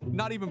food.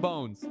 Not even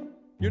bones.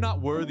 You're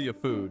not worthy of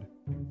food.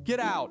 Get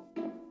out.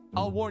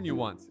 I'll warn you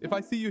once. If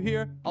I see you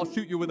here, I'll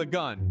shoot you with a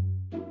gun.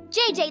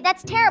 JJ,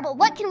 that's terrible.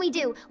 What can we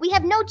do? We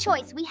have no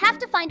choice. We have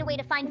to find a way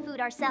to find food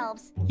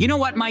ourselves. You know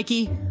what,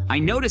 Mikey? I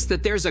noticed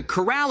that there's a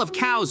corral of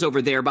cows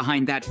over there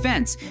behind that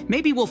fence.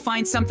 Maybe we'll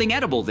find something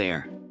edible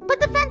there. But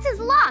the fence is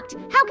locked.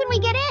 How can we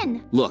get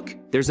in? Look,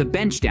 there's a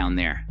bench down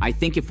there. I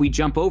think if we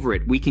jump over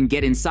it, we can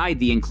get inside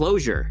the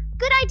enclosure.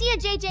 Good idea,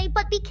 JJ,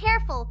 but be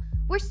careful.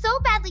 We're so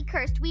badly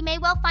cursed, we may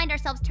well find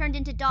ourselves turned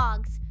into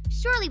dogs.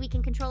 Surely we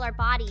can control our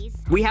bodies.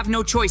 We have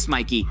no choice,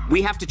 Mikey.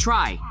 We have to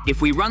try.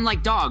 If we run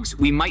like dogs,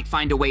 we might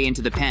find a way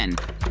into the pen.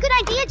 Good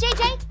idea,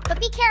 JJ, but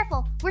be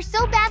careful. We're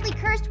so badly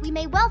cursed, we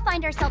may well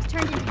find ourselves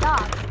turned into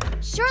dogs.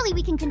 Surely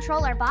we can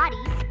control our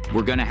bodies.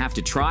 We're gonna have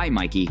to try,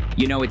 Mikey.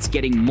 You know, it's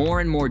getting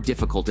more and more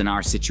difficult in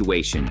our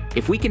situation.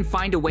 If we can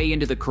find a way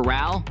into the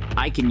corral,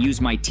 I can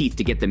use my teeth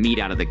to get the meat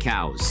out of the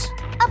cows.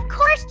 Of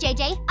course,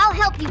 JJ. I'll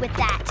help you with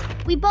that.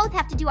 We both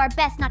have to do our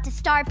best not to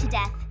starve to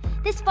death.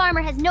 This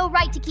farmer has no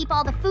right to keep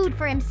all the food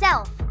for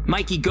himself.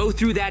 Mikey, go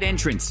through that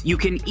entrance. You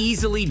can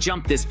easily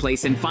jump this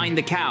place and find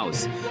the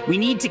cows. We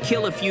need to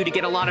kill a few to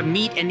get a lot of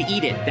meat and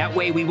eat it. That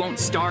way we won't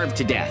starve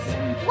to death.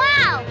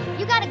 Wow!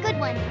 You got a good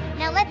one.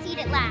 Now let's eat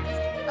it last.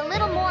 A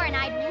little more and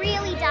I'd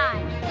really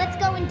die. Let's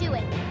go and do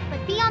it.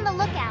 But be on the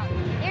lookout.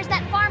 There's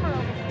that farmer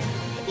over there.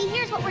 If he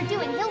hears what we're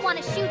doing, he'll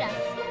want to shoot us.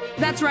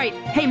 That's right.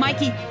 Hey,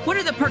 Mikey, what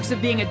are the perks of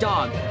being a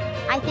dog?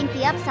 I think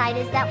the upside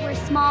is that we're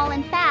small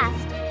and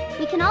fast.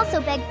 We can also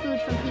beg food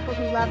from people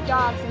who love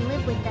dogs and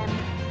live with them.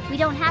 We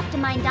don't have to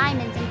mine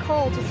diamonds and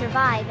coal to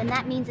survive, and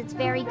that means it's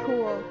very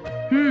cool.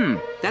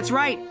 That's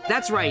right.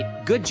 That's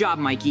right. Good job,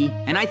 Mikey.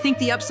 And I think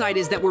the upside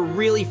is that we're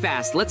really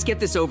fast. Let's get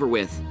this over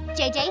with.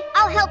 JJ,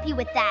 I'll help you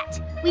with that.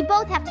 We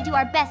both have to do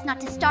our best not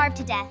to starve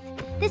to death.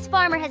 This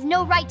farmer has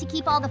no right to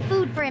keep all the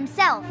food for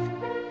himself.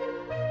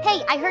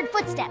 Hey, I heard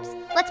footsteps.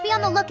 Let's be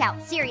on the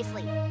lookout,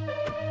 seriously.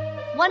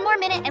 1 more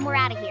minute and we're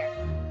out of here.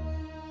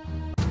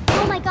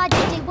 Oh my god,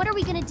 JJ, what are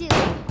we gonna do?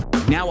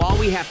 Now all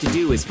we have to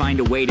do is find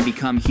a way to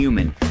become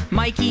human.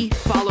 Mikey,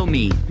 follow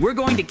me. We're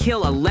going to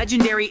kill a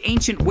legendary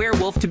ancient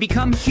werewolf to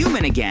become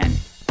human again.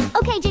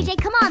 Okay, JJ,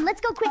 come on,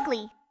 let's go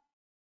quickly.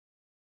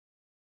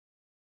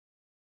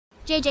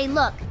 JJ,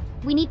 look.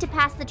 We need to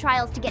pass the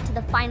trials to get to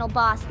the final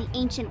boss, the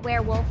ancient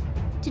werewolf.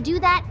 To do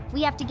that,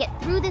 we have to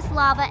get through this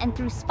lava and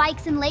through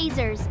spikes and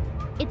lasers.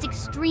 It's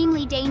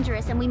extremely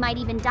dangerous and we might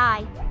even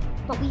die.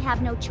 But we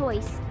have no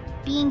choice.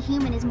 Being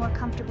human is more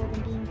comfortable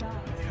than being dogs.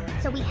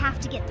 So we have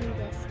to get through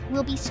this.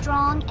 We'll be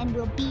strong and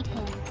we'll beat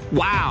him.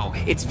 Wow,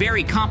 it's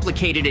very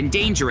complicated and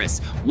dangerous.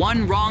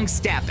 One wrong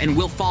step and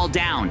we'll fall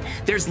down.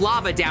 There's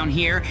lava down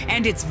here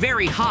and it's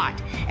very hot.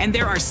 And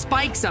there are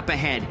spikes up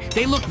ahead.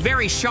 They look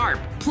very sharp.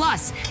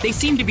 Plus, they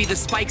seem to be the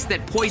spikes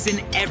that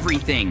poison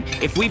everything.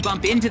 If we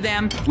bump into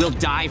them, we'll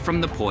die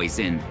from the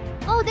poison.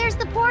 Oh, there's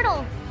the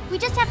portal. We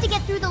just have to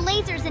get through the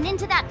lasers and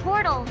into that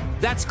portal.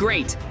 That's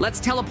great. Let's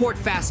teleport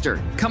faster.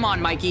 Come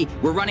on, Mikey.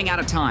 We're running out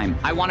of time.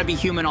 I want to be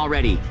human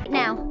already.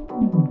 Now.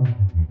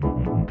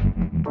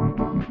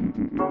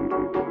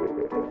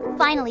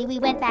 Finally, we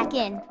went back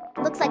in.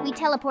 Looks like we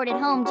teleported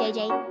home,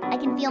 JJ. I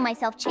can feel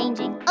myself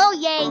changing. Oh,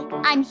 yay!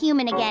 I'm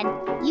human again.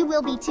 You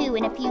will be too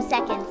in a few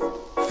seconds.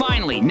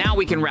 Finally, now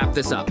we can wrap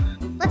this up.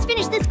 Let's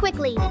finish this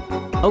quickly.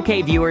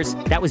 Okay, viewers,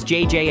 that was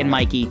JJ and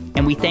Mikey,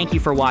 and we thank you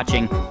for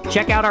watching.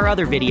 Check out our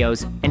other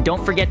videos, and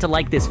don't forget to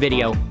like this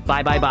video.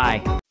 Bye, bye,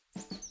 bye.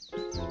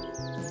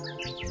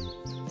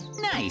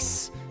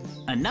 Nice.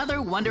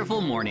 Another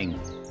wonderful morning.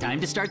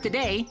 Time to start the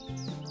day.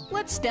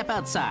 Let's step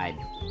outside.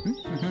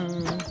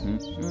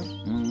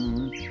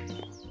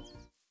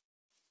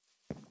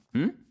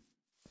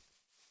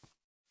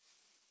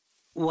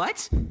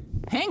 What?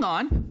 Hang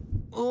on.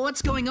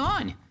 What's going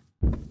on?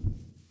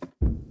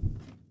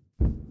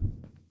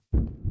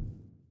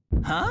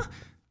 Huh?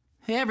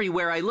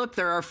 Everywhere I look,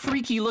 there are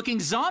freaky-looking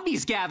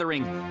zombies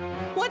gathering.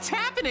 What's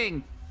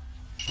happening?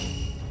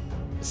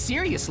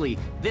 Seriously,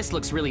 this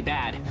looks really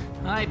bad.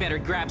 I better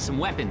grab some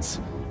weapons.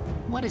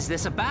 What is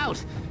this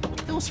about?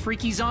 Those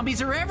freaky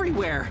zombies are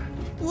everywhere.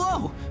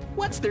 Whoa,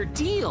 what's their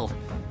deal?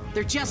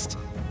 They're just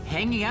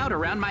hanging out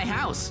around my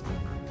house.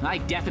 I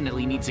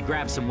definitely need to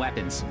grab some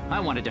weapons. I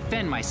want to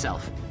defend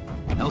myself.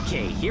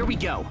 Okay, here we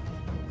go.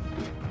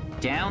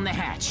 Down the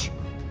hatch.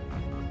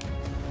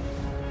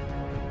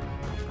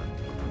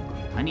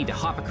 I need to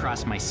hop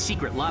across my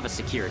secret lava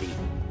security.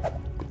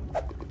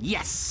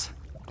 Yes!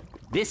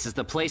 This is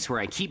the place where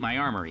I keep my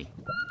armory.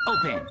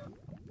 Open.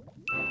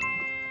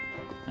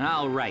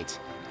 All right,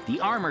 the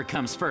armor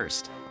comes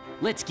first.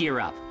 Let's gear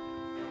up.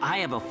 I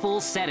have a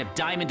full set of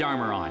diamond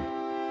armor on.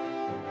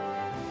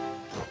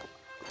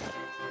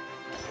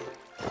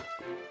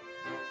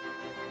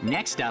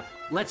 Next up,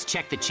 let's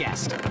check the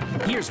chest.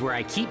 Here's where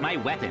I keep my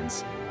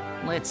weapons.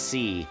 Let's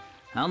see,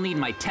 I'll need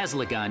my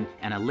Tesla gun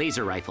and a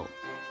laser rifle.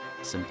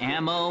 Some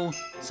ammo,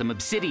 some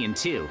obsidian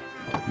too.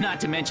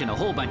 Not to mention a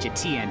whole bunch of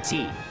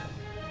TNT.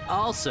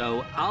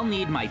 Also, I'll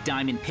need my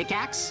diamond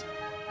pickaxe,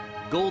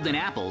 golden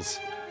apples,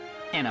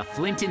 and a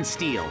flint and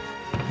steel.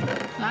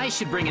 I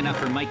should bring enough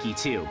for Mikey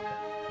too.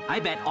 I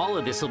bet all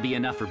of this will be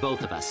enough for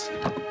both of us.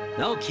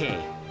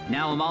 Okay,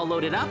 now I'm all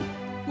loaded up.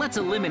 Let's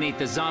eliminate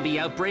the zombie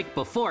outbreak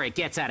before it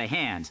gets out of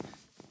hand.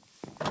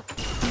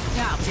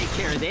 I'll take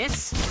care of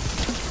this.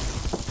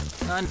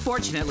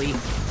 Unfortunately,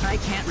 I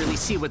can't really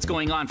see what's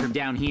going on from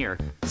down here,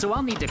 so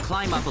I'll need to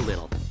climb up a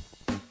little.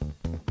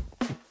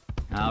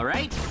 All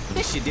right,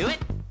 this should do it.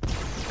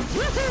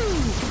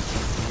 Woohoo!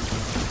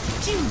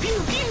 Pew, pew,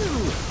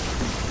 pew!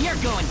 You're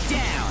going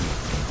down.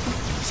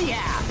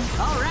 Yeah,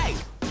 all right.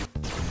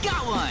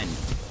 Got one.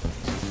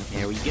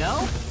 There we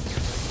go.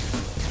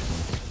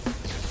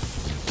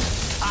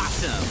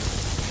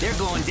 Awesome. They're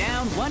going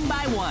down one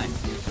by one.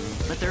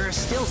 But there are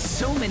still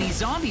so many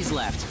zombies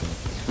left.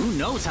 Who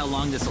knows how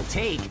long this'll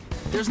take?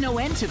 There's no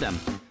end to them.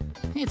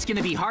 It's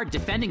gonna be hard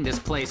defending this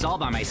place all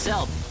by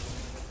myself.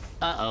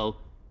 Uh-oh.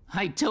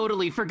 I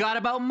totally forgot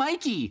about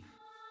Mikey.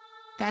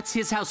 That's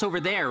his house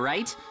over there,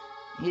 right?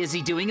 Is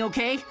he doing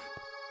okay?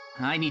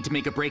 I need to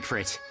make a break for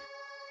it.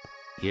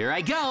 Here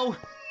I go.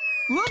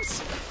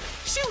 Whoops!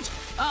 Shoot!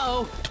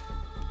 Uh-oh.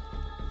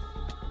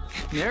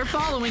 They're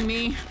following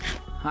me.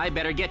 I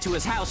better get to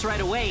his house right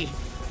away.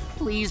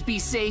 Please be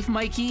safe,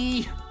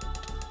 Mikey.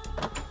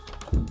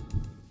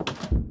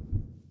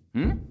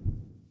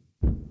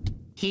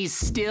 He's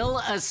still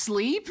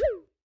asleep?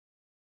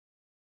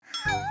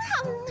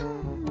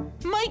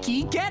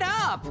 Mikey, get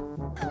up!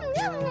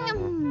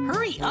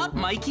 Hurry up,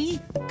 Mikey!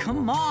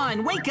 Come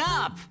on, wake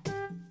up!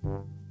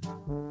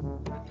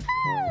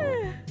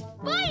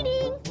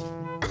 Biting!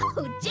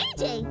 Oh,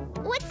 JJ,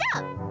 what's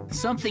up?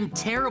 Something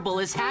terrible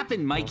has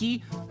happened,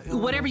 Mikey.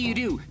 Whatever you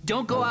do,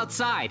 don't go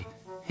outside.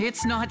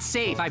 It's not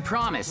safe, I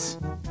promise.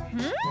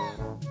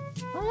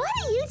 What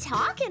are you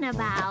talking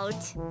about?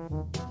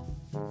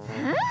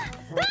 Huh?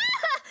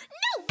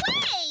 No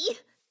way!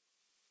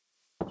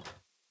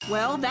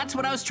 Well, that's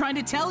what I was trying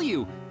to tell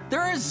you.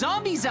 There are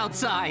zombies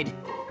outside.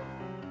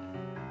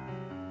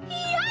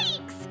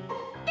 Yikes!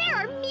 There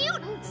are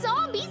mutant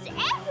zombies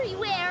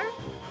everywhere!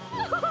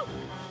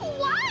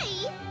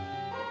 Why?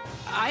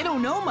 I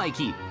don't know,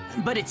 Mikey,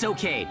 but it's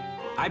okay.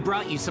 I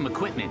brought you some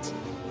equipment.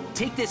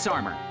 Take this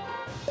armor.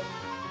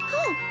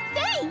 Oh,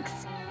 thanks!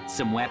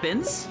 Some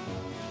weapons.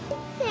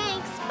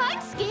 Thanks,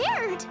 I'm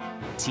scared.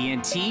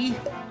 TNT,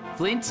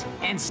 flint,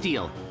 and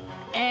steel.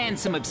 And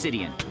some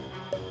obsidian.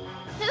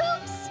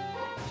 Oops!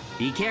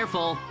 Be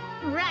careful.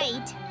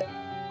 Right.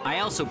 I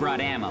also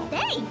brought ammo.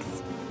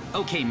 Thanks.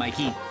 Okay,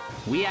 Mikey.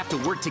 We have to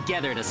work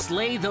together to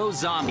slay those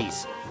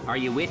zombies. Are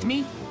you with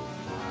me?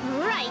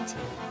 Right.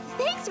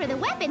 Thanks for the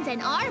weapons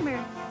and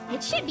armor.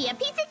 It should be a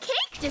piece of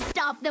cake to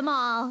stop them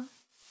all.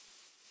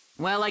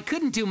 Well, I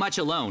couldn't do much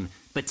alone,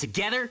 but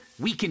together,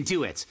 we can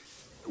do it.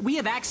 We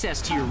have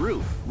access to your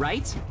roof,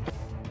 right?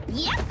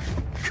 Yep.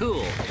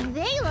 Cool.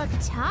 They look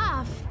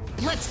tough.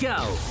 Let's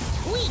go.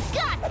 We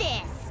got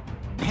this.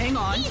 Hang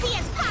on. Easy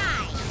as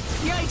pie.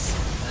 Yikes!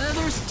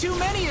 There's too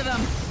many of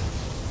them.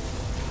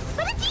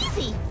 But it's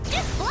easy.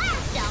 Just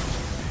blast them.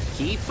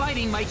 Keep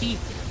fighting, Mikey.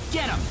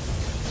 Get them.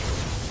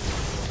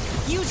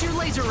 Use your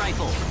laser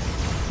rifle.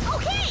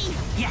 Okay.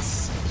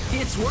 Yes,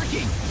 it's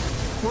working.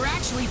 We're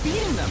actually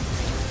beating them.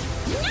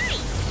 Nice.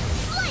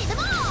 Slay them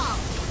all.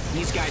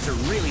 These guys are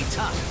really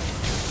tough.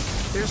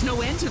 There's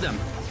no end to them.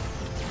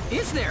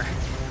 Is there?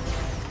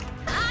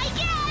 I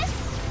guess.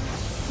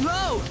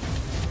 Whoa!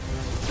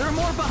 There are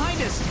more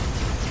behind us.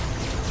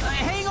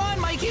 Hang on,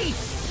 Mikey.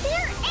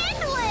 They're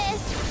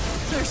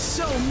endless. There's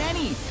so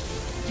many.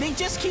 They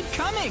just keep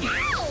coming.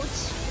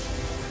 Ouch.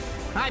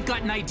 I've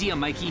got an idea,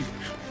 Mikey.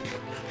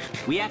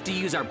 We have to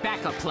use our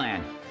backup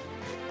plan.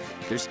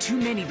 There's too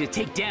many to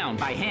take down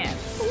by hand.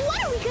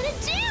 What are we gonna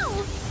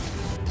do?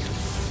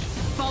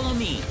 Follow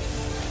me.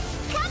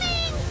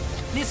 Coming.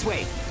 This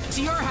way,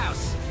 to your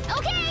house.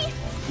 Okay.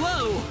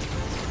 Whoa!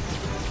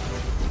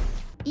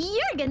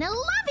 You're gonna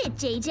love it,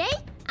 JJ.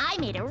 I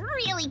made a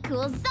really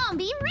cool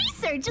zombie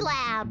research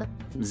lab.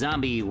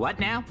 Zombie what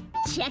now?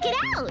 Check it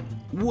out.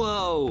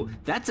 Whoa,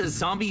 that's a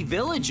zombie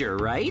villager,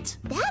 right?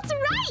 That's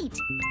right.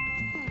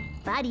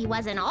 But he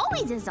wasn't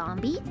always a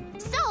zombie,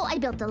 so I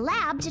built a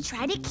lab to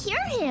try to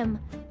cure him.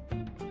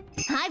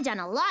 I've done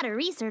a lot of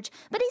research,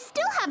 but I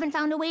still haven't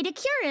found a way to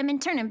cure him and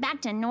turn him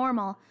back to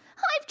normal.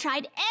 I've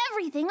tried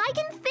everything I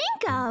can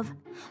think of.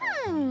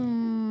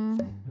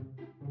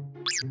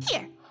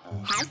 Here,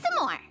 have some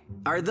more.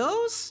 Are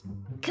those?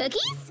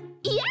 Cookies?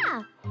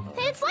 Yeah.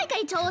 It's like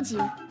I told you.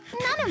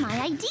 None of my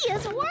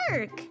ideas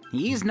work.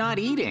 He's not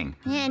eating.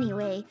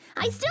 Anyway,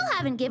 I still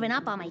haven't given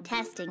up on my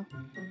testing.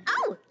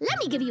 Oh, let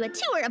me give you a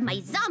tour of my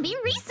zombie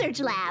research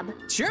lab.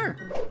 Sure.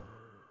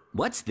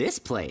 What's this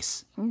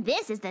place?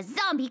 This is the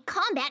zombie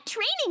combat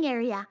training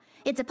area.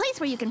 It's a place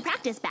where you can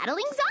practice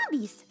battling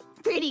zombies.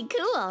 Pretty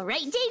cool,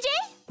 right,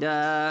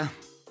 JJ?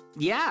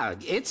 Yeah,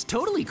 it's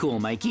totally cool,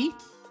 Mikey.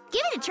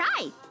 Give it a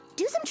try.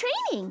 Do some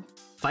training.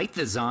 Fight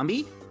the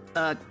zombie?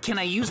 Can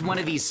I use one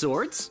of these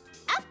swords?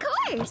 Of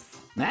course.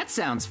 That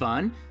sounds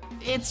fun.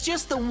 It's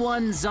just the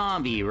one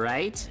zombie,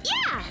 right?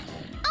 Yeah,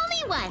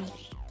 only one.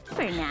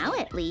 For now,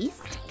 at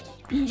least.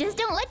 Just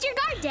don't let your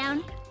guard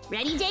down.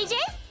 Ready, JJ?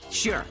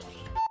 Sure.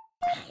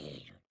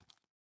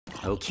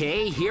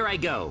 Okay, here I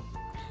go.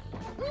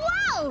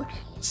 Whoa!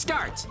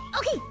 Start.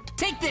 Okay,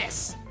 Take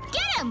this.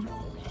 get him!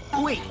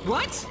 Wait,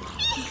 what?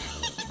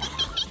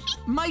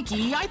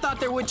 Mikey, I thought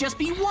there would just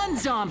be one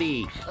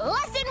zombie.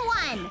 Lesson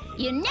 1.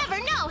 You never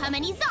know how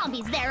many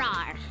zombies there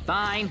are.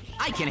 Fine,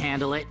 I can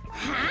handle it.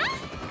 Huh?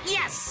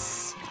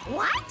 Yes!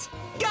 What?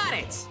 Got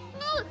it!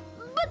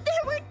 But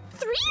there were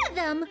 3 of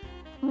them.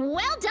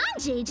 Well done,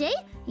 JJ.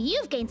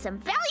 You've gained some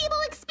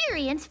valuable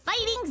experience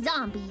fighting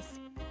zombies.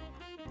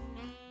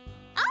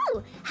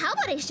 Oh, how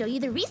about I show you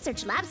the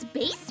research lab's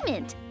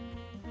basement?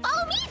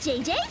 Follow me,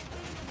 JJ.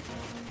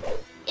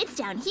 It's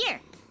down here,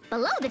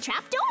 below the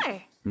trap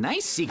door.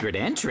 Nice secret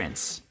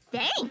entrance.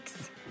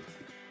 Thanks.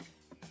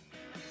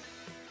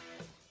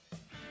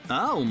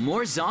 Oh,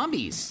 more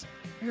zombies.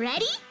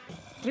 Ready?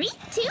 3,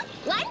 2,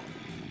 1,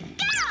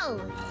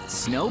 go!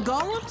 Snow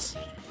golems?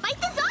 Fight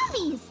the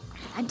zombies!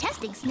 I'm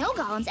testing snow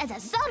golems as a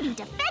zombie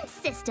defense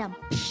system.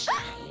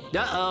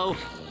 Uh-oh.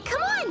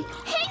 Come on,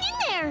 hang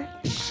in there!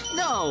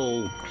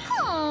 No!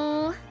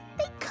 Oh,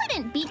 they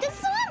couldn't beat the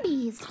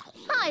zombies.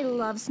 I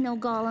love snow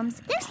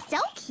golems. They're so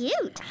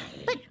cute.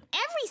 But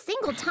every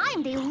single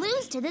time they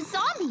lose to the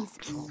zombies.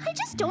 I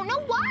just don't know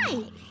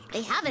why.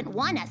 They haven't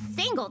won a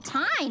single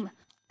time.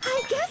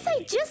 I guess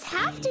I just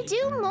have to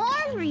do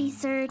more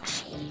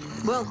research.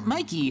 Well,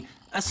 Mikey,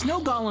 a snow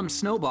golem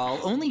snowball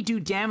only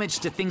do damage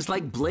to things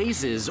like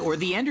blazes or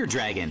the ender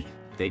dragon.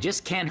 They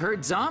just can't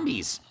hurt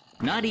zombies.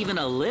 Not even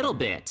a little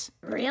bit.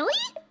 Really?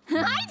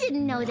 I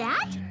didn't know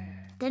that.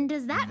 Then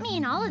does that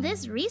mean all of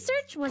this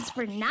research was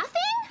for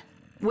nothing?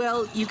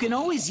 Well, you can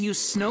always use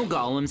snow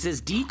golems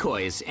as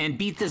decoys and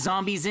beat the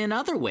zombies in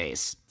other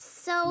ways.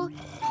 So,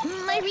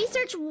 my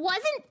research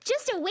wasn't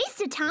just a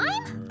waste of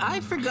time? I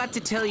forgot to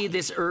tell you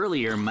this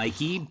earlier,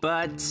 Mikey,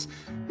 but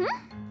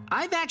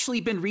I've actually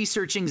been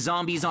researching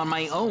zombies on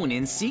my own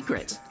in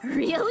secret.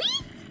 Really?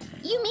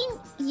 You mean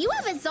you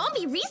have a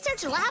zombie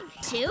research lab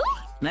too?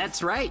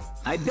 That's right.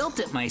 I built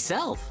it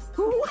myself.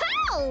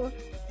 Wow!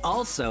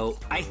 Also,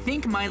 I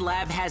think my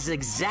lab has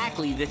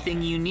exactly the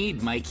thing you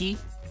need, Mikey.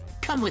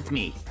 Come with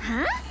me.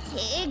 Huh?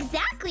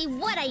 Exactly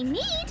what I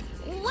need?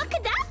 What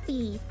could that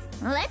be?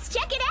 Let's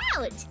check it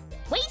out.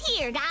 Wait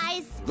here,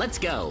 guys. Let's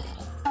go.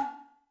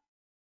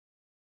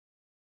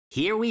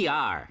 Here we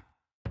are.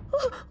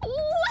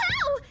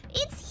 Wow!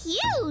 It's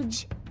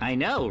huge! I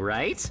know,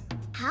 right?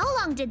 How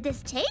long did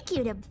this take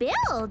you to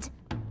build?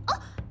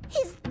 Oh,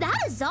 is that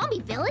a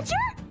zombie villager?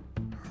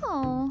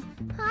 Oh,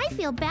 I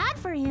feel bad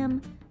for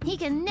him. He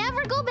can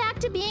never go back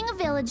to being a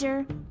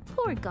villager.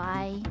 Poor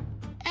guy.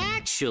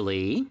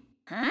 Actually,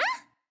 Huh?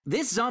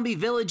 this zombie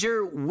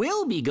villager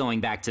will be going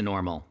back to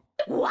normal.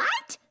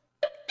 What?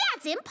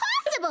 That's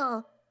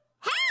impossible!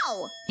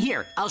 How?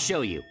 Here, I'll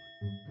show you.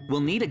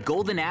 We'll need a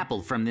golden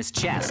apple from this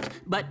chest,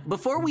 but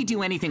before we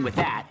do anything with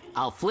that,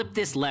 I'll flip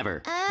this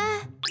lever.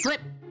 Flip!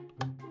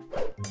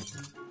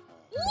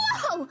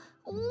 Whoa!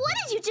 What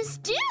did you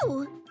just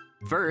do?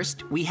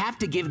 First, we have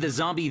to give the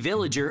zombie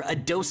villager a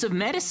dose of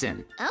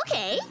medicine.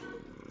 Okay.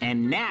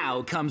 And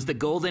now comes the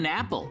golden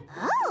apple.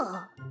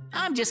 Oh.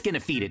 I'm just gonna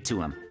feed it to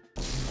him.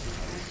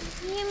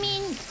 You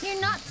mean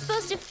you're not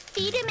supposed to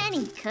feed him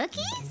any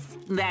cookies?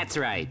 That's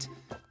right.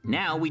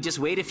 Now we just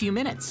wait a few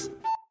minutes.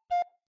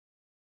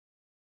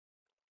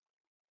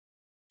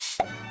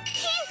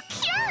 He's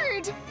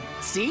cured!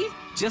 See?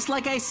 Just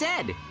like I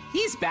said,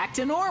 he's back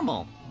to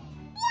normal.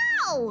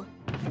 Wow!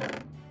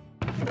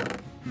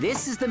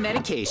 This is the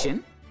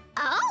medication,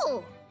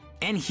 Oh!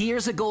 and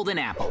here's a golden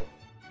apple.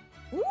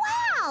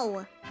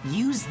 Wow!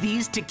 Use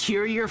these to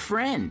cure your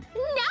friend.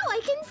 Now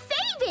I can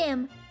save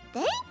him!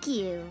 Thank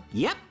you!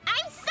 Yep.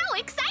 I'm so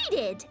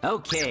excited!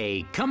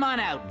 Okay, come on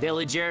out,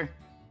 villager.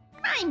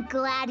 I'm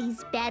glad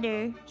he's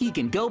better. He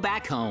can go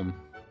back home.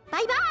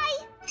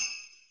 Bye-bye!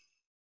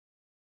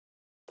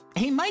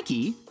 Hey,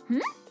 Mikey.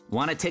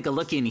 Want to take a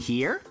look in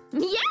here?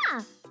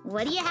 Yeah!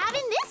 What do you have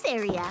in this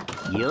area?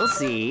 You'll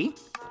see.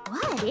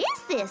 What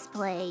is this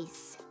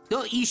place?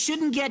 Oh, you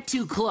shouldn't get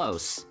too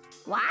close.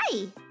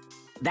 Why?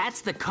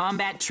 That's the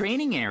combat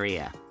training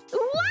area.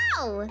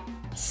 Wow!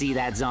 See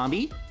that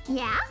zombie?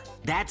 Yeah?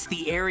 That's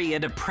the area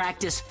to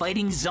practice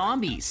fighting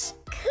zombies.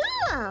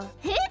 Cool!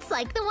 It's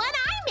like the one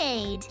I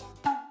made!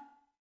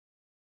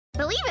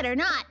 Believe it or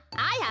not,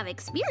 I have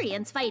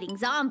experience fighting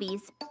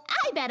zombies.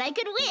 I bet I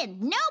could win,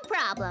 no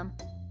problem.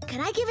 Could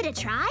I give it a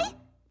try?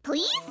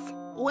 Please?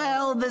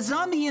 Well, the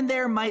zombie in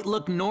there might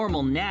look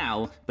normal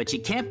now, but you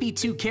can't be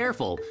too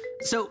careful.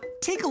 So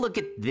take a look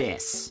at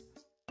this.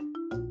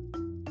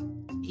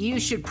 you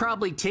should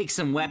probably take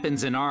some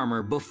weapons and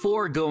armor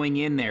before going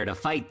in there to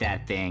fight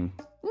that thing.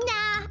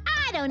 Nah,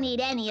 I don't need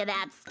any of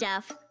that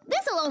stuff.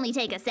 This'll only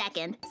take a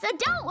second, so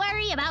don't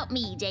worry about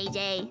me,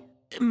 JJ.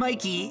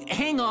 Mikey,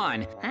 hang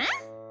on. Huh?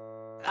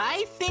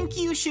 I think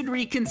you should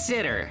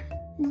reconsider.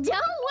 Don't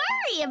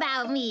worry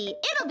about me.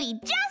 It'll be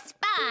just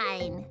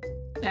fine.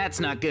 That's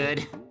not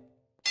good.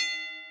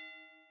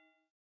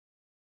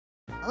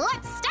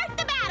 Let's start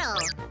the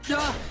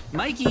battle.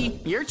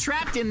 Mikey, you're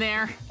trapped in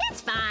there.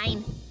 It's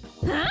fine.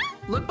 Huh?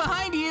 Look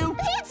behind you.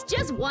 It's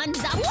just one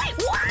zombie. Wait,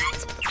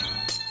 what?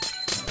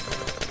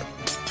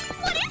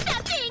 What is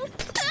that thing?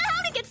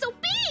 How'd it get so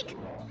big?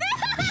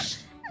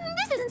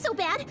 This isn't so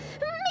bad.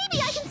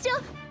 Maybe I can still...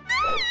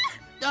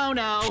 Oh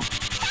no.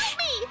 Help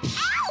me!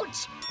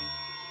 Ouch!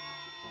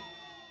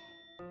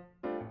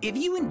 If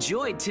you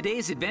enjoyed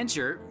today's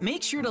adventure,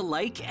 make sure to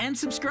like and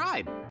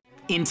subscribe.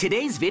 In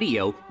today's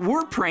video,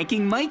 we're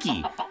pranking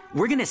Mikey.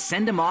 We're gonna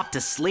send him off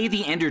to slay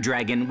the Ender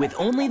Dragon with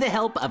only the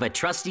help of a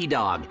trusty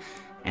dog.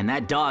 And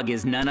that dog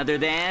is none other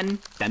than...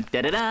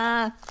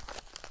 dun-da-da-da,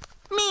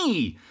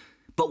 me!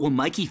 But will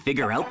Mikey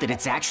figure out that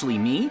it's actually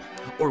me?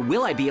 Or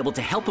will I be able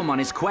to help him on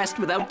his quest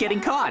without getting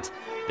caught?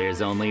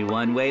 There's only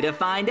one way to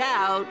find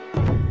out.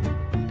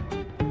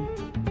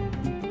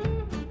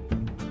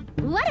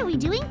 What are we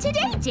doing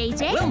today,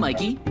 JJ? Well,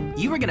 Mikey,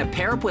 you were gonna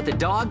pair up with a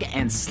dog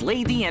and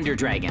slay the Ender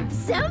Dragon.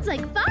 Sounds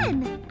like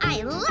fun.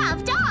 I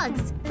love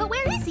dogs. But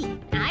where is he?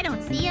 I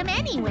don't see him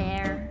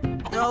anywhere.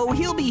 Oh,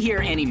 he'll be here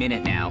any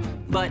minute now,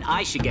 but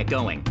I should get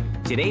going.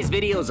 Today's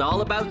video is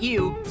all about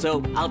you,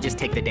 so I'll just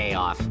take the day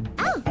off.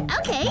 Oh,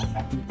 okay.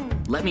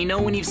 Let me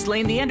know when you've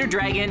slain the Ender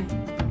Dragon.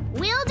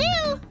 Will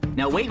do.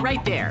 Now wait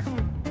right there.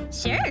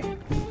 Sure.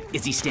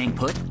 Is he staying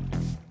put?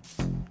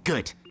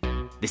 Good.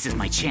 This is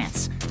my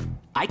chance.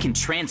 I can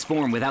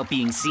transform without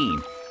being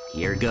seen.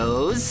 Here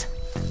goes.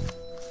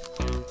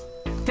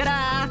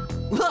 Ta-da!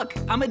 Look,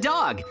 I'm a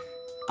dog.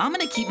 I'm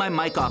gonna keep my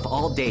mic off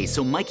all day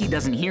so Mikey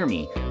doesn't hear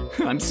me.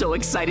 I'm so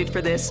excited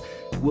for this.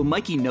 Will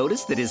Mikey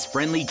notice that his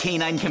friendly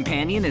canine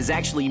companion is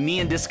actually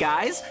me in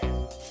disguise?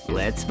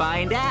 Let's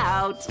find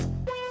out.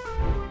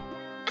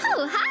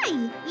 Oh, hi.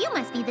 You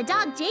must be the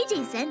dog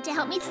JJ sent to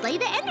help me slay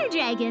the Ender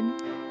Dragon.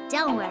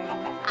 Don't worry,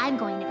 I'm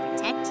going to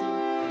protect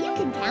you. You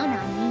can count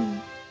on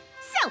me.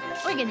 So,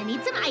 we're gonna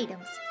need some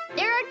items.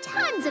 There are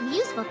tons of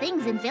useful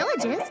things in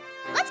villages.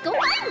 Let's go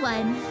find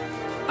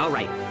one. All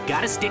right,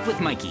 gotta stick with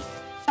Mikey.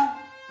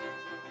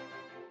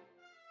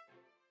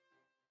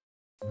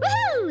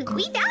 Woohoo!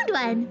 We found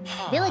one.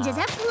 Villages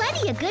have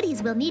plenty of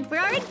goodies we'll need for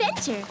our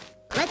adventure.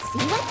 Let's see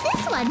what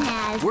this one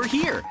has. We're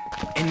here,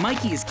 and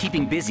Mikey is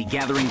keeping busy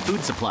gathering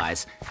food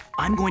supplies.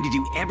 I'm going to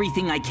do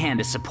everything I can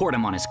to support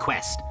him on his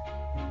quest.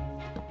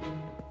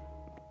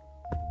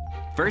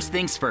 First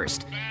things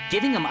first,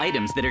 giving him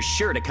items that are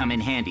sure to come in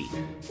handy.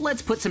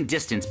 Let's put some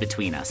distance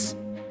between us.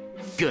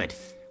 Good.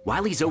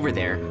 While he's over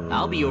there,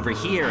 I'll be over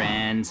here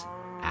and...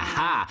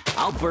 aha!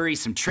 I'll bury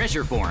some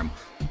treasure for him.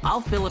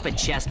 I'll fill up a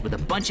chest with a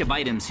bunch of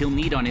items he'll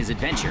need on his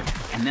adventure,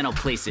 and then I'll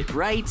place it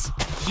right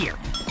here.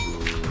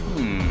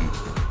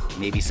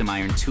 Maybe some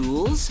iron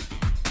tools?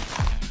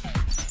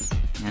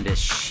 And a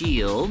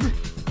shield?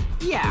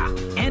 Yeah,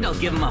 and I'll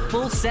give him a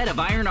full set of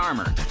iron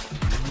armor.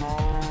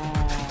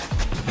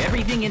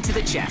 Everything into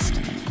the chest.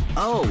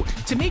 Oh,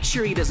 to make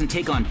sure he doesn't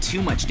take on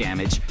too much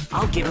damage,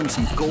 I'll give him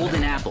some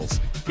golden apples.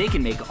 They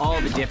can make all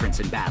the difference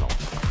in battle.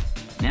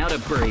 Now to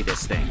bury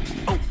this thing.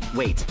 Oh,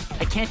 wait,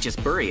 I can't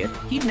just bury it.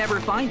 He'd never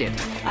find it.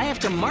 I have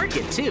to mark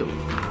it too.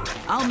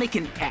 I'll make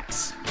an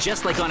X,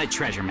 just like on a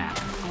treasure map.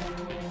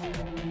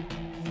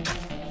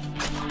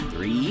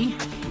 3,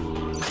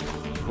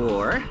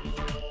 4,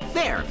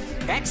 there,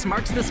 X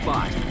marks the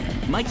spot.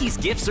 Mikey's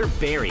gifts are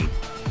buried.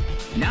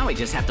 Now I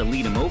just have to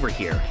lead him over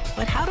here.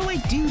 But how do I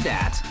do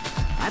that?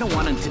 I don't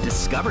want him to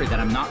discover that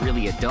I'm not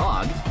really a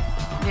dog.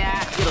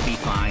 Yeah, it'll be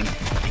fine.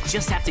 I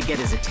just have to get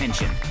his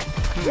attention.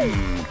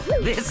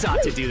 This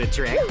ought to do the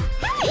trick.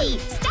 Hey,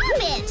 stop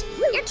it!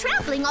 You're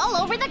traveling all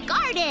over the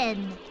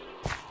garden.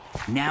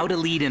 Now to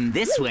lead him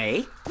this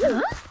way.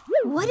 Huh?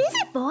 What is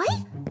it, boy?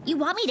 You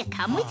want me to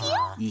come with you?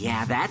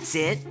 Yeah, that's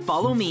it.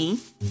 Follow me.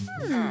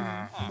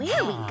 Where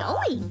are we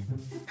going?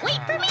 Wait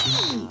for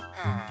me!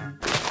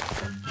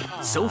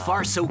 So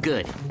far, so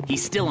good.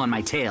 He's still on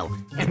my tail.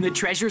 And the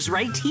treasure's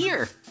right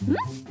here.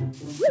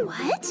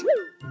 What?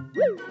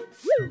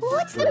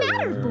 What's the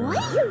matter, boy?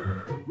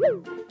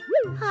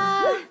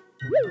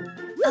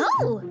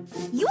 Oh!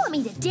 You want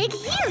me to dig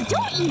here,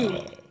 don't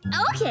you?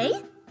 Okay.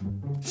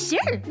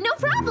 Sure, no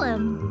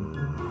problem.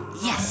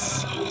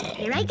 Yes!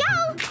 Here I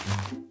go.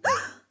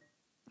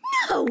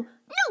 No!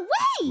 No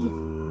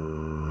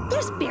way!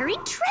 There's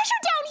buried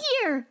treasure down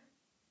here!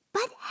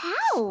 But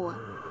how?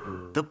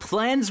 The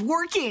plan's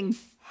working!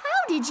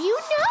 How did you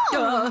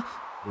know?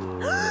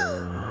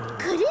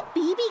 Could it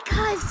be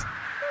because...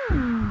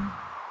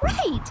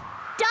 Right!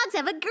 Dogs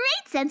have a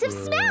great sense of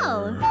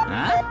smell!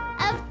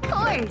 Huh? Of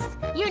course!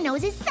 Your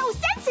nose is so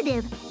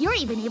sensitive! You're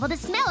even able to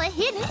smell a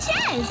hidden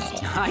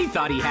chest! I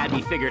thought he had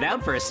me figured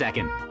out for a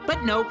second.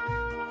 But nope.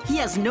 He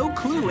has no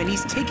clue and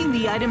he's taking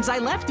the items I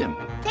left him.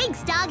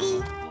 Thanks,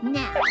 doggy.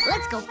 Now,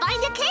 let's go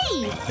find a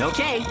cave.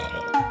 Okay.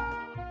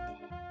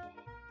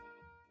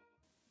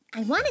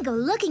 I want to go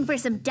looking for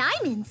some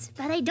diamonds,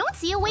 but I don't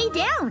see a way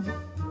down.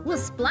 We'll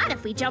splat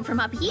if we jump from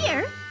up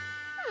here.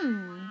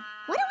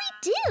 What do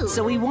we do?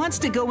 So he wants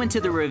to go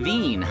into the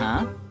ravine,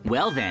 huh?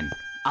 Well then,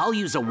 I'll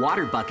use a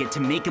water bucket to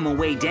make him a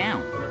way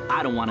down.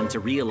 I don't want him to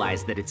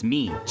realize that it's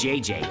me,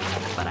 JJ,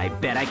 but I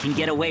bet I can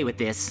get away with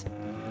this.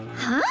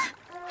 Huh?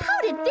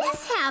 How did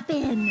this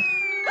happen?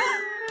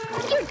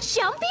 You're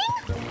jumping?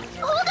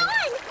 Hold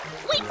on!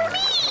 Wait for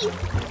me!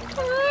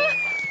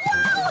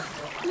 Whoa!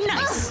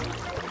 Nice!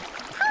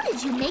 How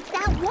did you make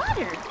that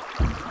water?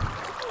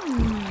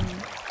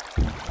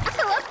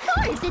 Oh, of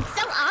course, it's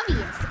so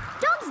obvious.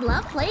 Dogs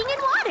love playing in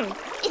water.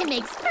 It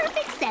makes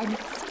perfect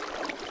sense.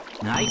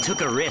 I took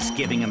a risk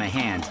giving him a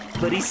hand,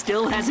 but he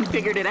still hasn't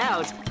figured it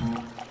out.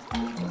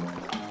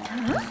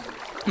 Huh?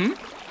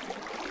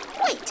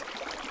 Wait,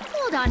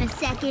 hold on a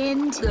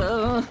second.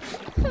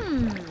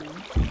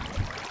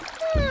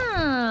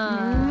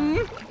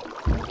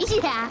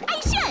 Yeah, I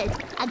should.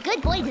 A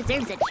good boy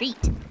deserves a treat.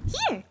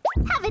 Here,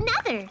 have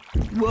another.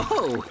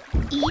 Whoa!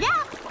 Eat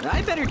up.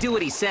 I better do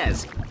what he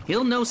says.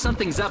 He'll know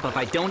something's up if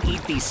I don't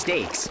eat these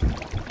steaks.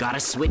 Gotta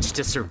switch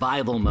to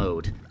survival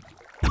mode.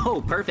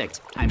 Oh,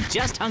 perfect. I'm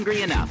just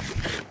hungry enough.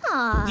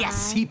 Aww.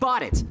 Yes, he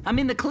bought it. I'm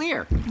in the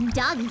clear.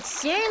 Doggy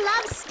sure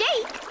loves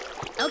steak.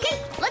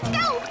 Okay, let's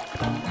go.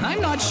 I'm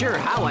not sure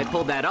how I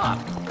pulled that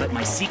off, but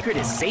my secret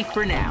is safe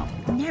for now.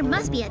 There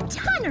must be a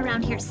ton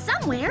around here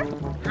somewhere.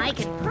 I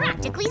can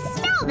practically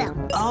smell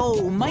them.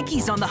 Oh,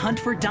 Mikey's on the hunt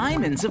for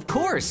diamonds, of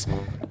course.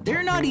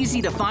 They're not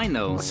easy to find,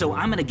 though, so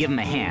I'm gonna give him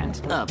a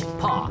hand.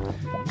 Paw.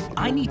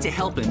 I need to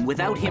help him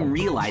without him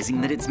realizing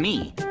that it's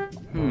me.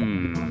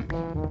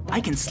 I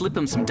can slip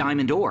him some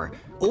diamond ore,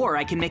 or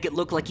I can make it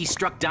look like he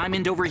struck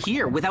diamond over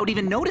here without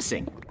even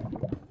noticing.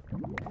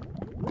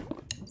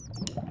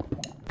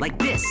 Like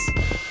this.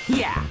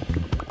 Yeah.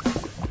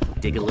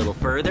 Dig a little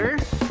further.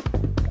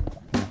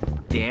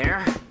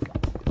 There.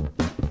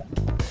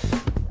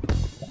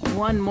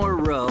 One more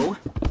row.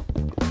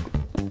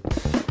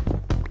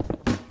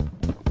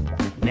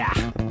 Nah,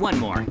 one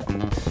more.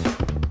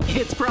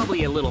 It's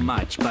probably a little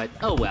much, but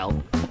oh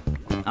well.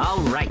 All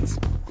right.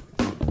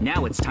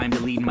 Now it's time to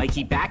lead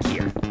Mikey back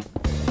here.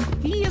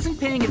 He isn't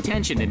paying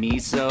attention to me,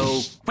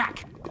 so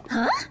whack.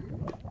 Huh?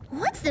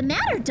 What's the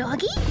matter,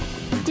 doggy?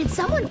 Did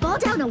someone fall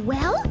down a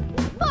well?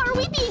 Are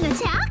we being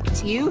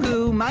attacked?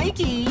 Yoo-hoo,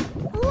 Mikey.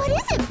 What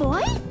is it,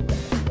 boy?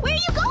 Where are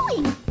you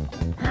going?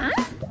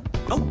 Huh?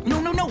 Oh,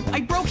 no,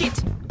 I broke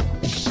it.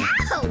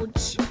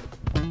 Ouch!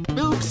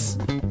 Oops.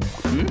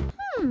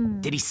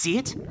 Did he see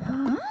it?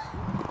 Huh?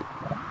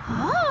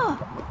 Oh,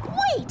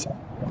 wait.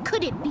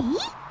 Could it be?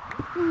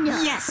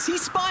 No. Yes, he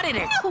spotted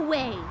it. No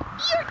way.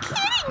 You're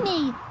kidding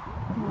me.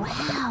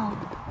 Wow.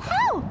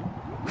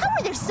 How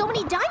are there so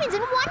many diamonds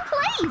in one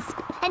place?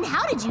 And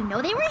how did you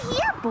know they were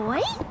here,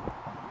 boy?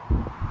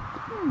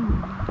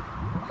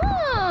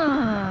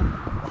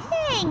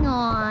 Hang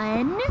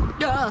on.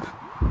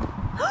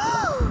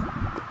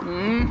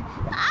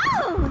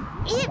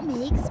 Oh, it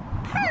makes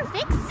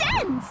perfect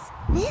sense.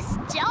 This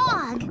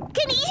dog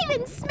can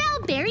even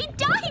smell buried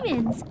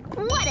diamonds.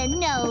 What a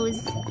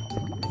nose.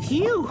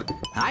 Phew.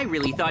 I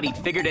really thought he'd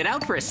figured it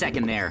out for a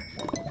second there.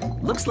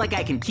 Looks like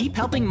I can keep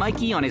helping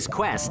Mikey on his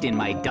quest in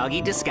my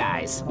doggy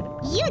disguise.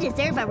 You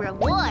deserve a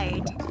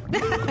reward.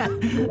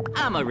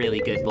 I'm a really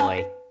good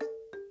boy.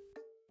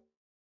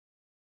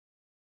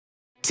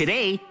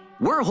 Today,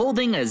 we're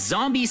holding a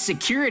zombie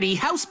security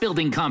house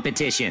building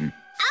competition.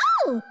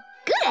 Oh,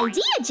 good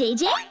idea,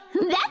 JJ.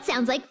 That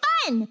sounds like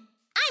fun.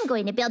 I'm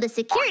going to build a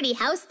security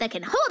house that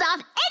can hold off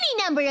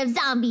any number of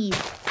zombies.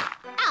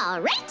 All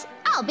right,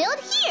 I'll build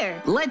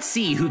here. Let's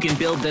see who can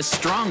build the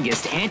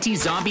strongest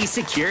anti-zombie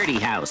security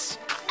house.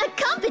 A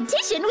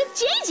competition with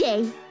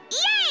JJ.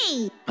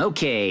 Yay!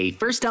 Okay,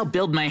 first I'll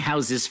build my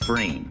house's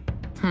frame.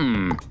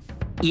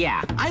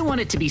 Yeah, I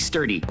want it to be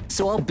sturdy,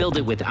 so I'll build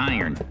it with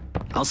iron.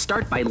 I'll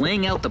start by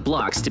laying out the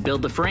blocks to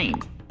build the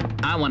frame.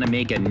 I want to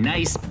make a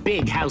nice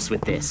big house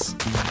with this.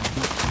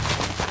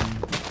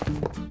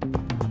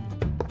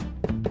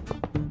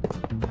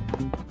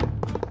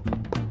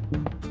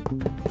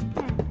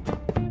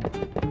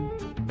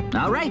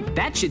 All right,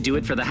 that should do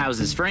it for the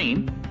house's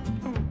frame.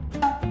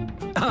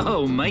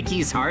 Oh,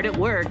 Mikey's hard at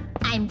work.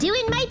 I'm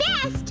doing my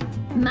best.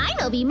 Mine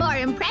will be more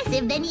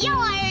impressive than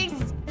yours.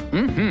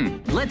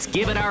 Let's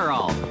give it our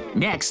all.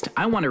 Next,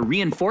 I want to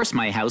reinforce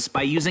my house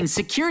by using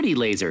security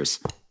lasers.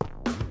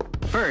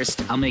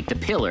 First, I'll make the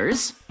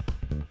pillars.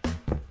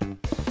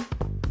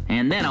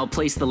 And then I'll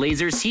place the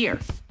lasers here.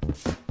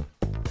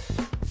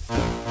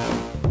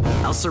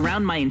 I'll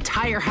surround my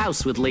entire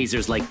house with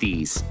lasers like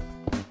these.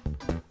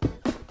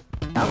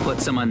 I'll put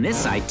some on this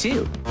side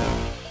too.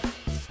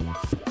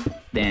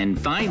 Then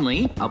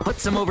finally, I'll put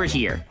some over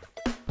here.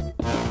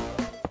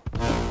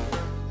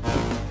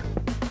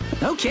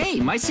 Okay,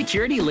 my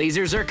security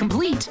lasers are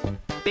complete.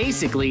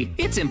 Basically,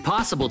 it's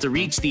impossible to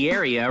reach the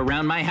area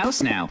around my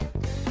house now.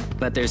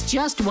 But there's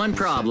just one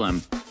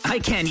problem. I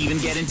can't even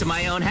get into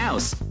my own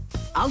house.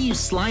 I'll use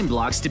slime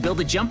blocks to build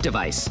a jump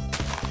device.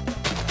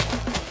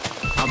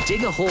 I'll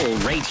dig a hole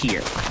right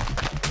here.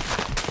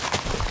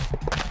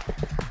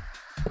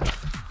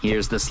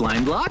 Here's the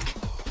slime block.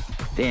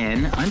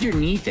 Then,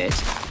 underneath it,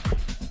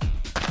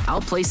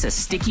 I'll place a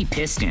sticky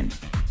piston.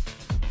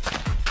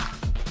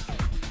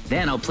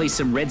 Then I'll place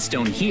some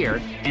redstone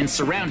here and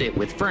surround it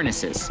with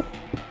furnaces.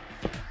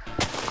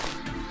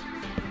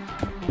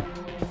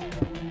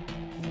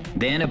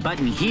 Then a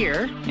button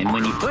here, and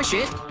when you push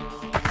it,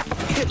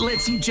 it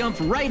lets you jump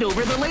right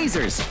over the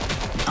lasers.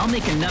 I'll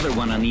make another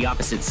one on the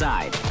opposite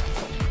side.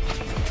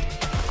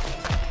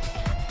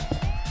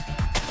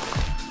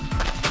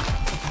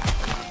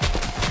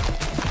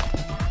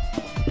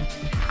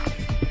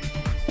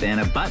 Then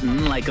a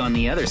button like on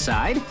the other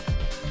side.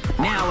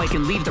 Now I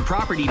can leave the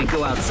property to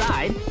go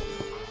outside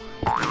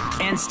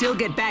and still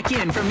get back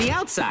in from the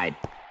outside.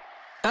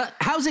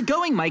 How's it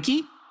going,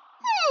 Mikey?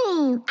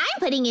 I'm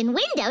putting in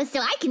windows so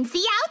I can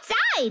see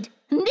outside.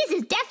 This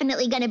is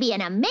definitely going to be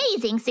an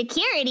amazing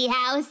security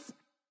house.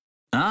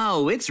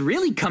 Oh, it's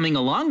really coming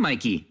along,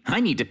 Mikey.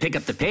 I need to pick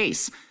up the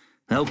pace.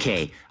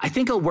 Okay, I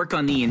think I'll work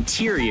on the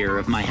interior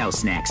of my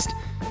house next.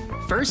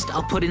 First,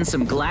 I'll put in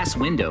some glass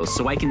windows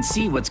so I can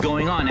see what's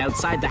going on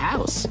outside the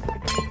house.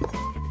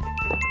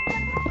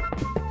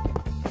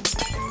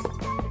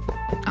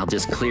 I'll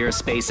just clear a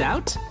space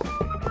out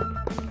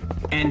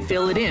and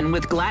fill it in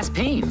with glass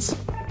panes.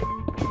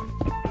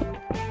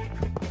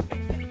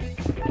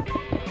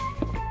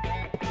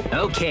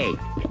 Okay,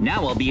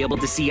 now I'll be able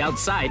to see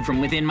outside from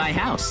within my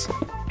house.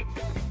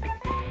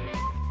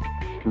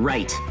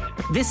 Right,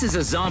 this is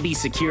a zombie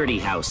security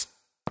house,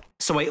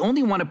 so I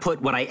only want to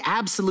put what I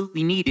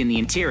absolutely need in the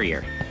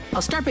interior.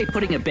 I'll start by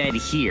putting a bed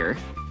here.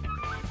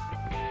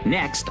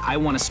 Next, I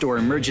want to store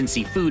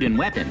emergency food and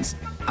weapons.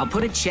 I'll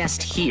put a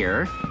chest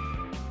here.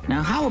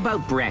 Now how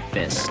about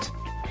breakfast?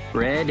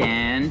 Bread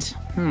and,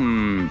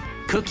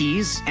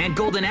 cookies and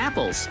golden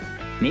apples.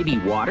 Maybe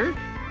water?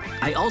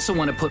 I also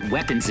want to put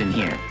weapons in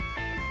here.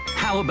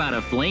 How about a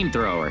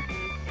flamethrower?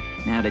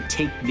 Now to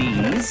take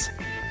these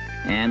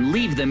and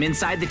leave them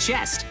inside the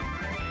chest.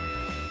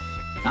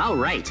 All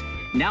right,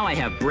 now I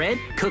have bread,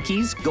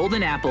 cookies,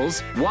 golden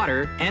apples,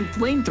 water, and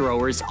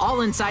flamethrowers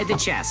all inside the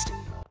chest.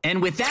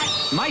 And with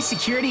that, my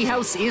security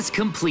house is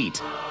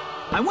complete.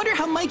 I wonder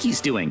how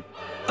Mikey's doing.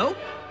 Oh,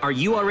 are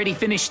you already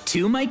finished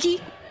too, Mikey?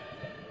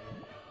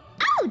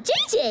 Oh,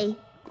 JJ!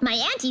 My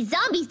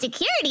anti-zombie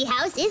security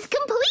house is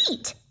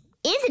complete!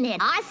 Isn't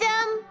it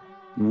awesome?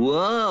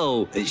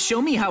 Whoa,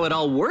 show me how it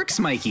all works,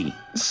 Mikey.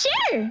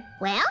 Sure.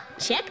 Well,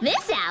 check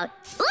this out.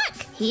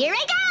 Look, here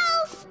I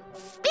go!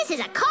 This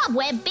is a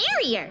cobweb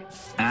barrier.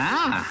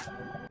 Ah.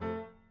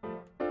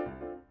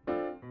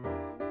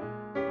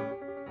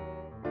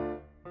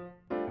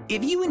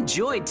 If you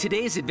enjoyed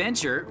today's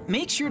adventure,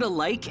 make sure to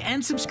like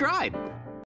and subscribe.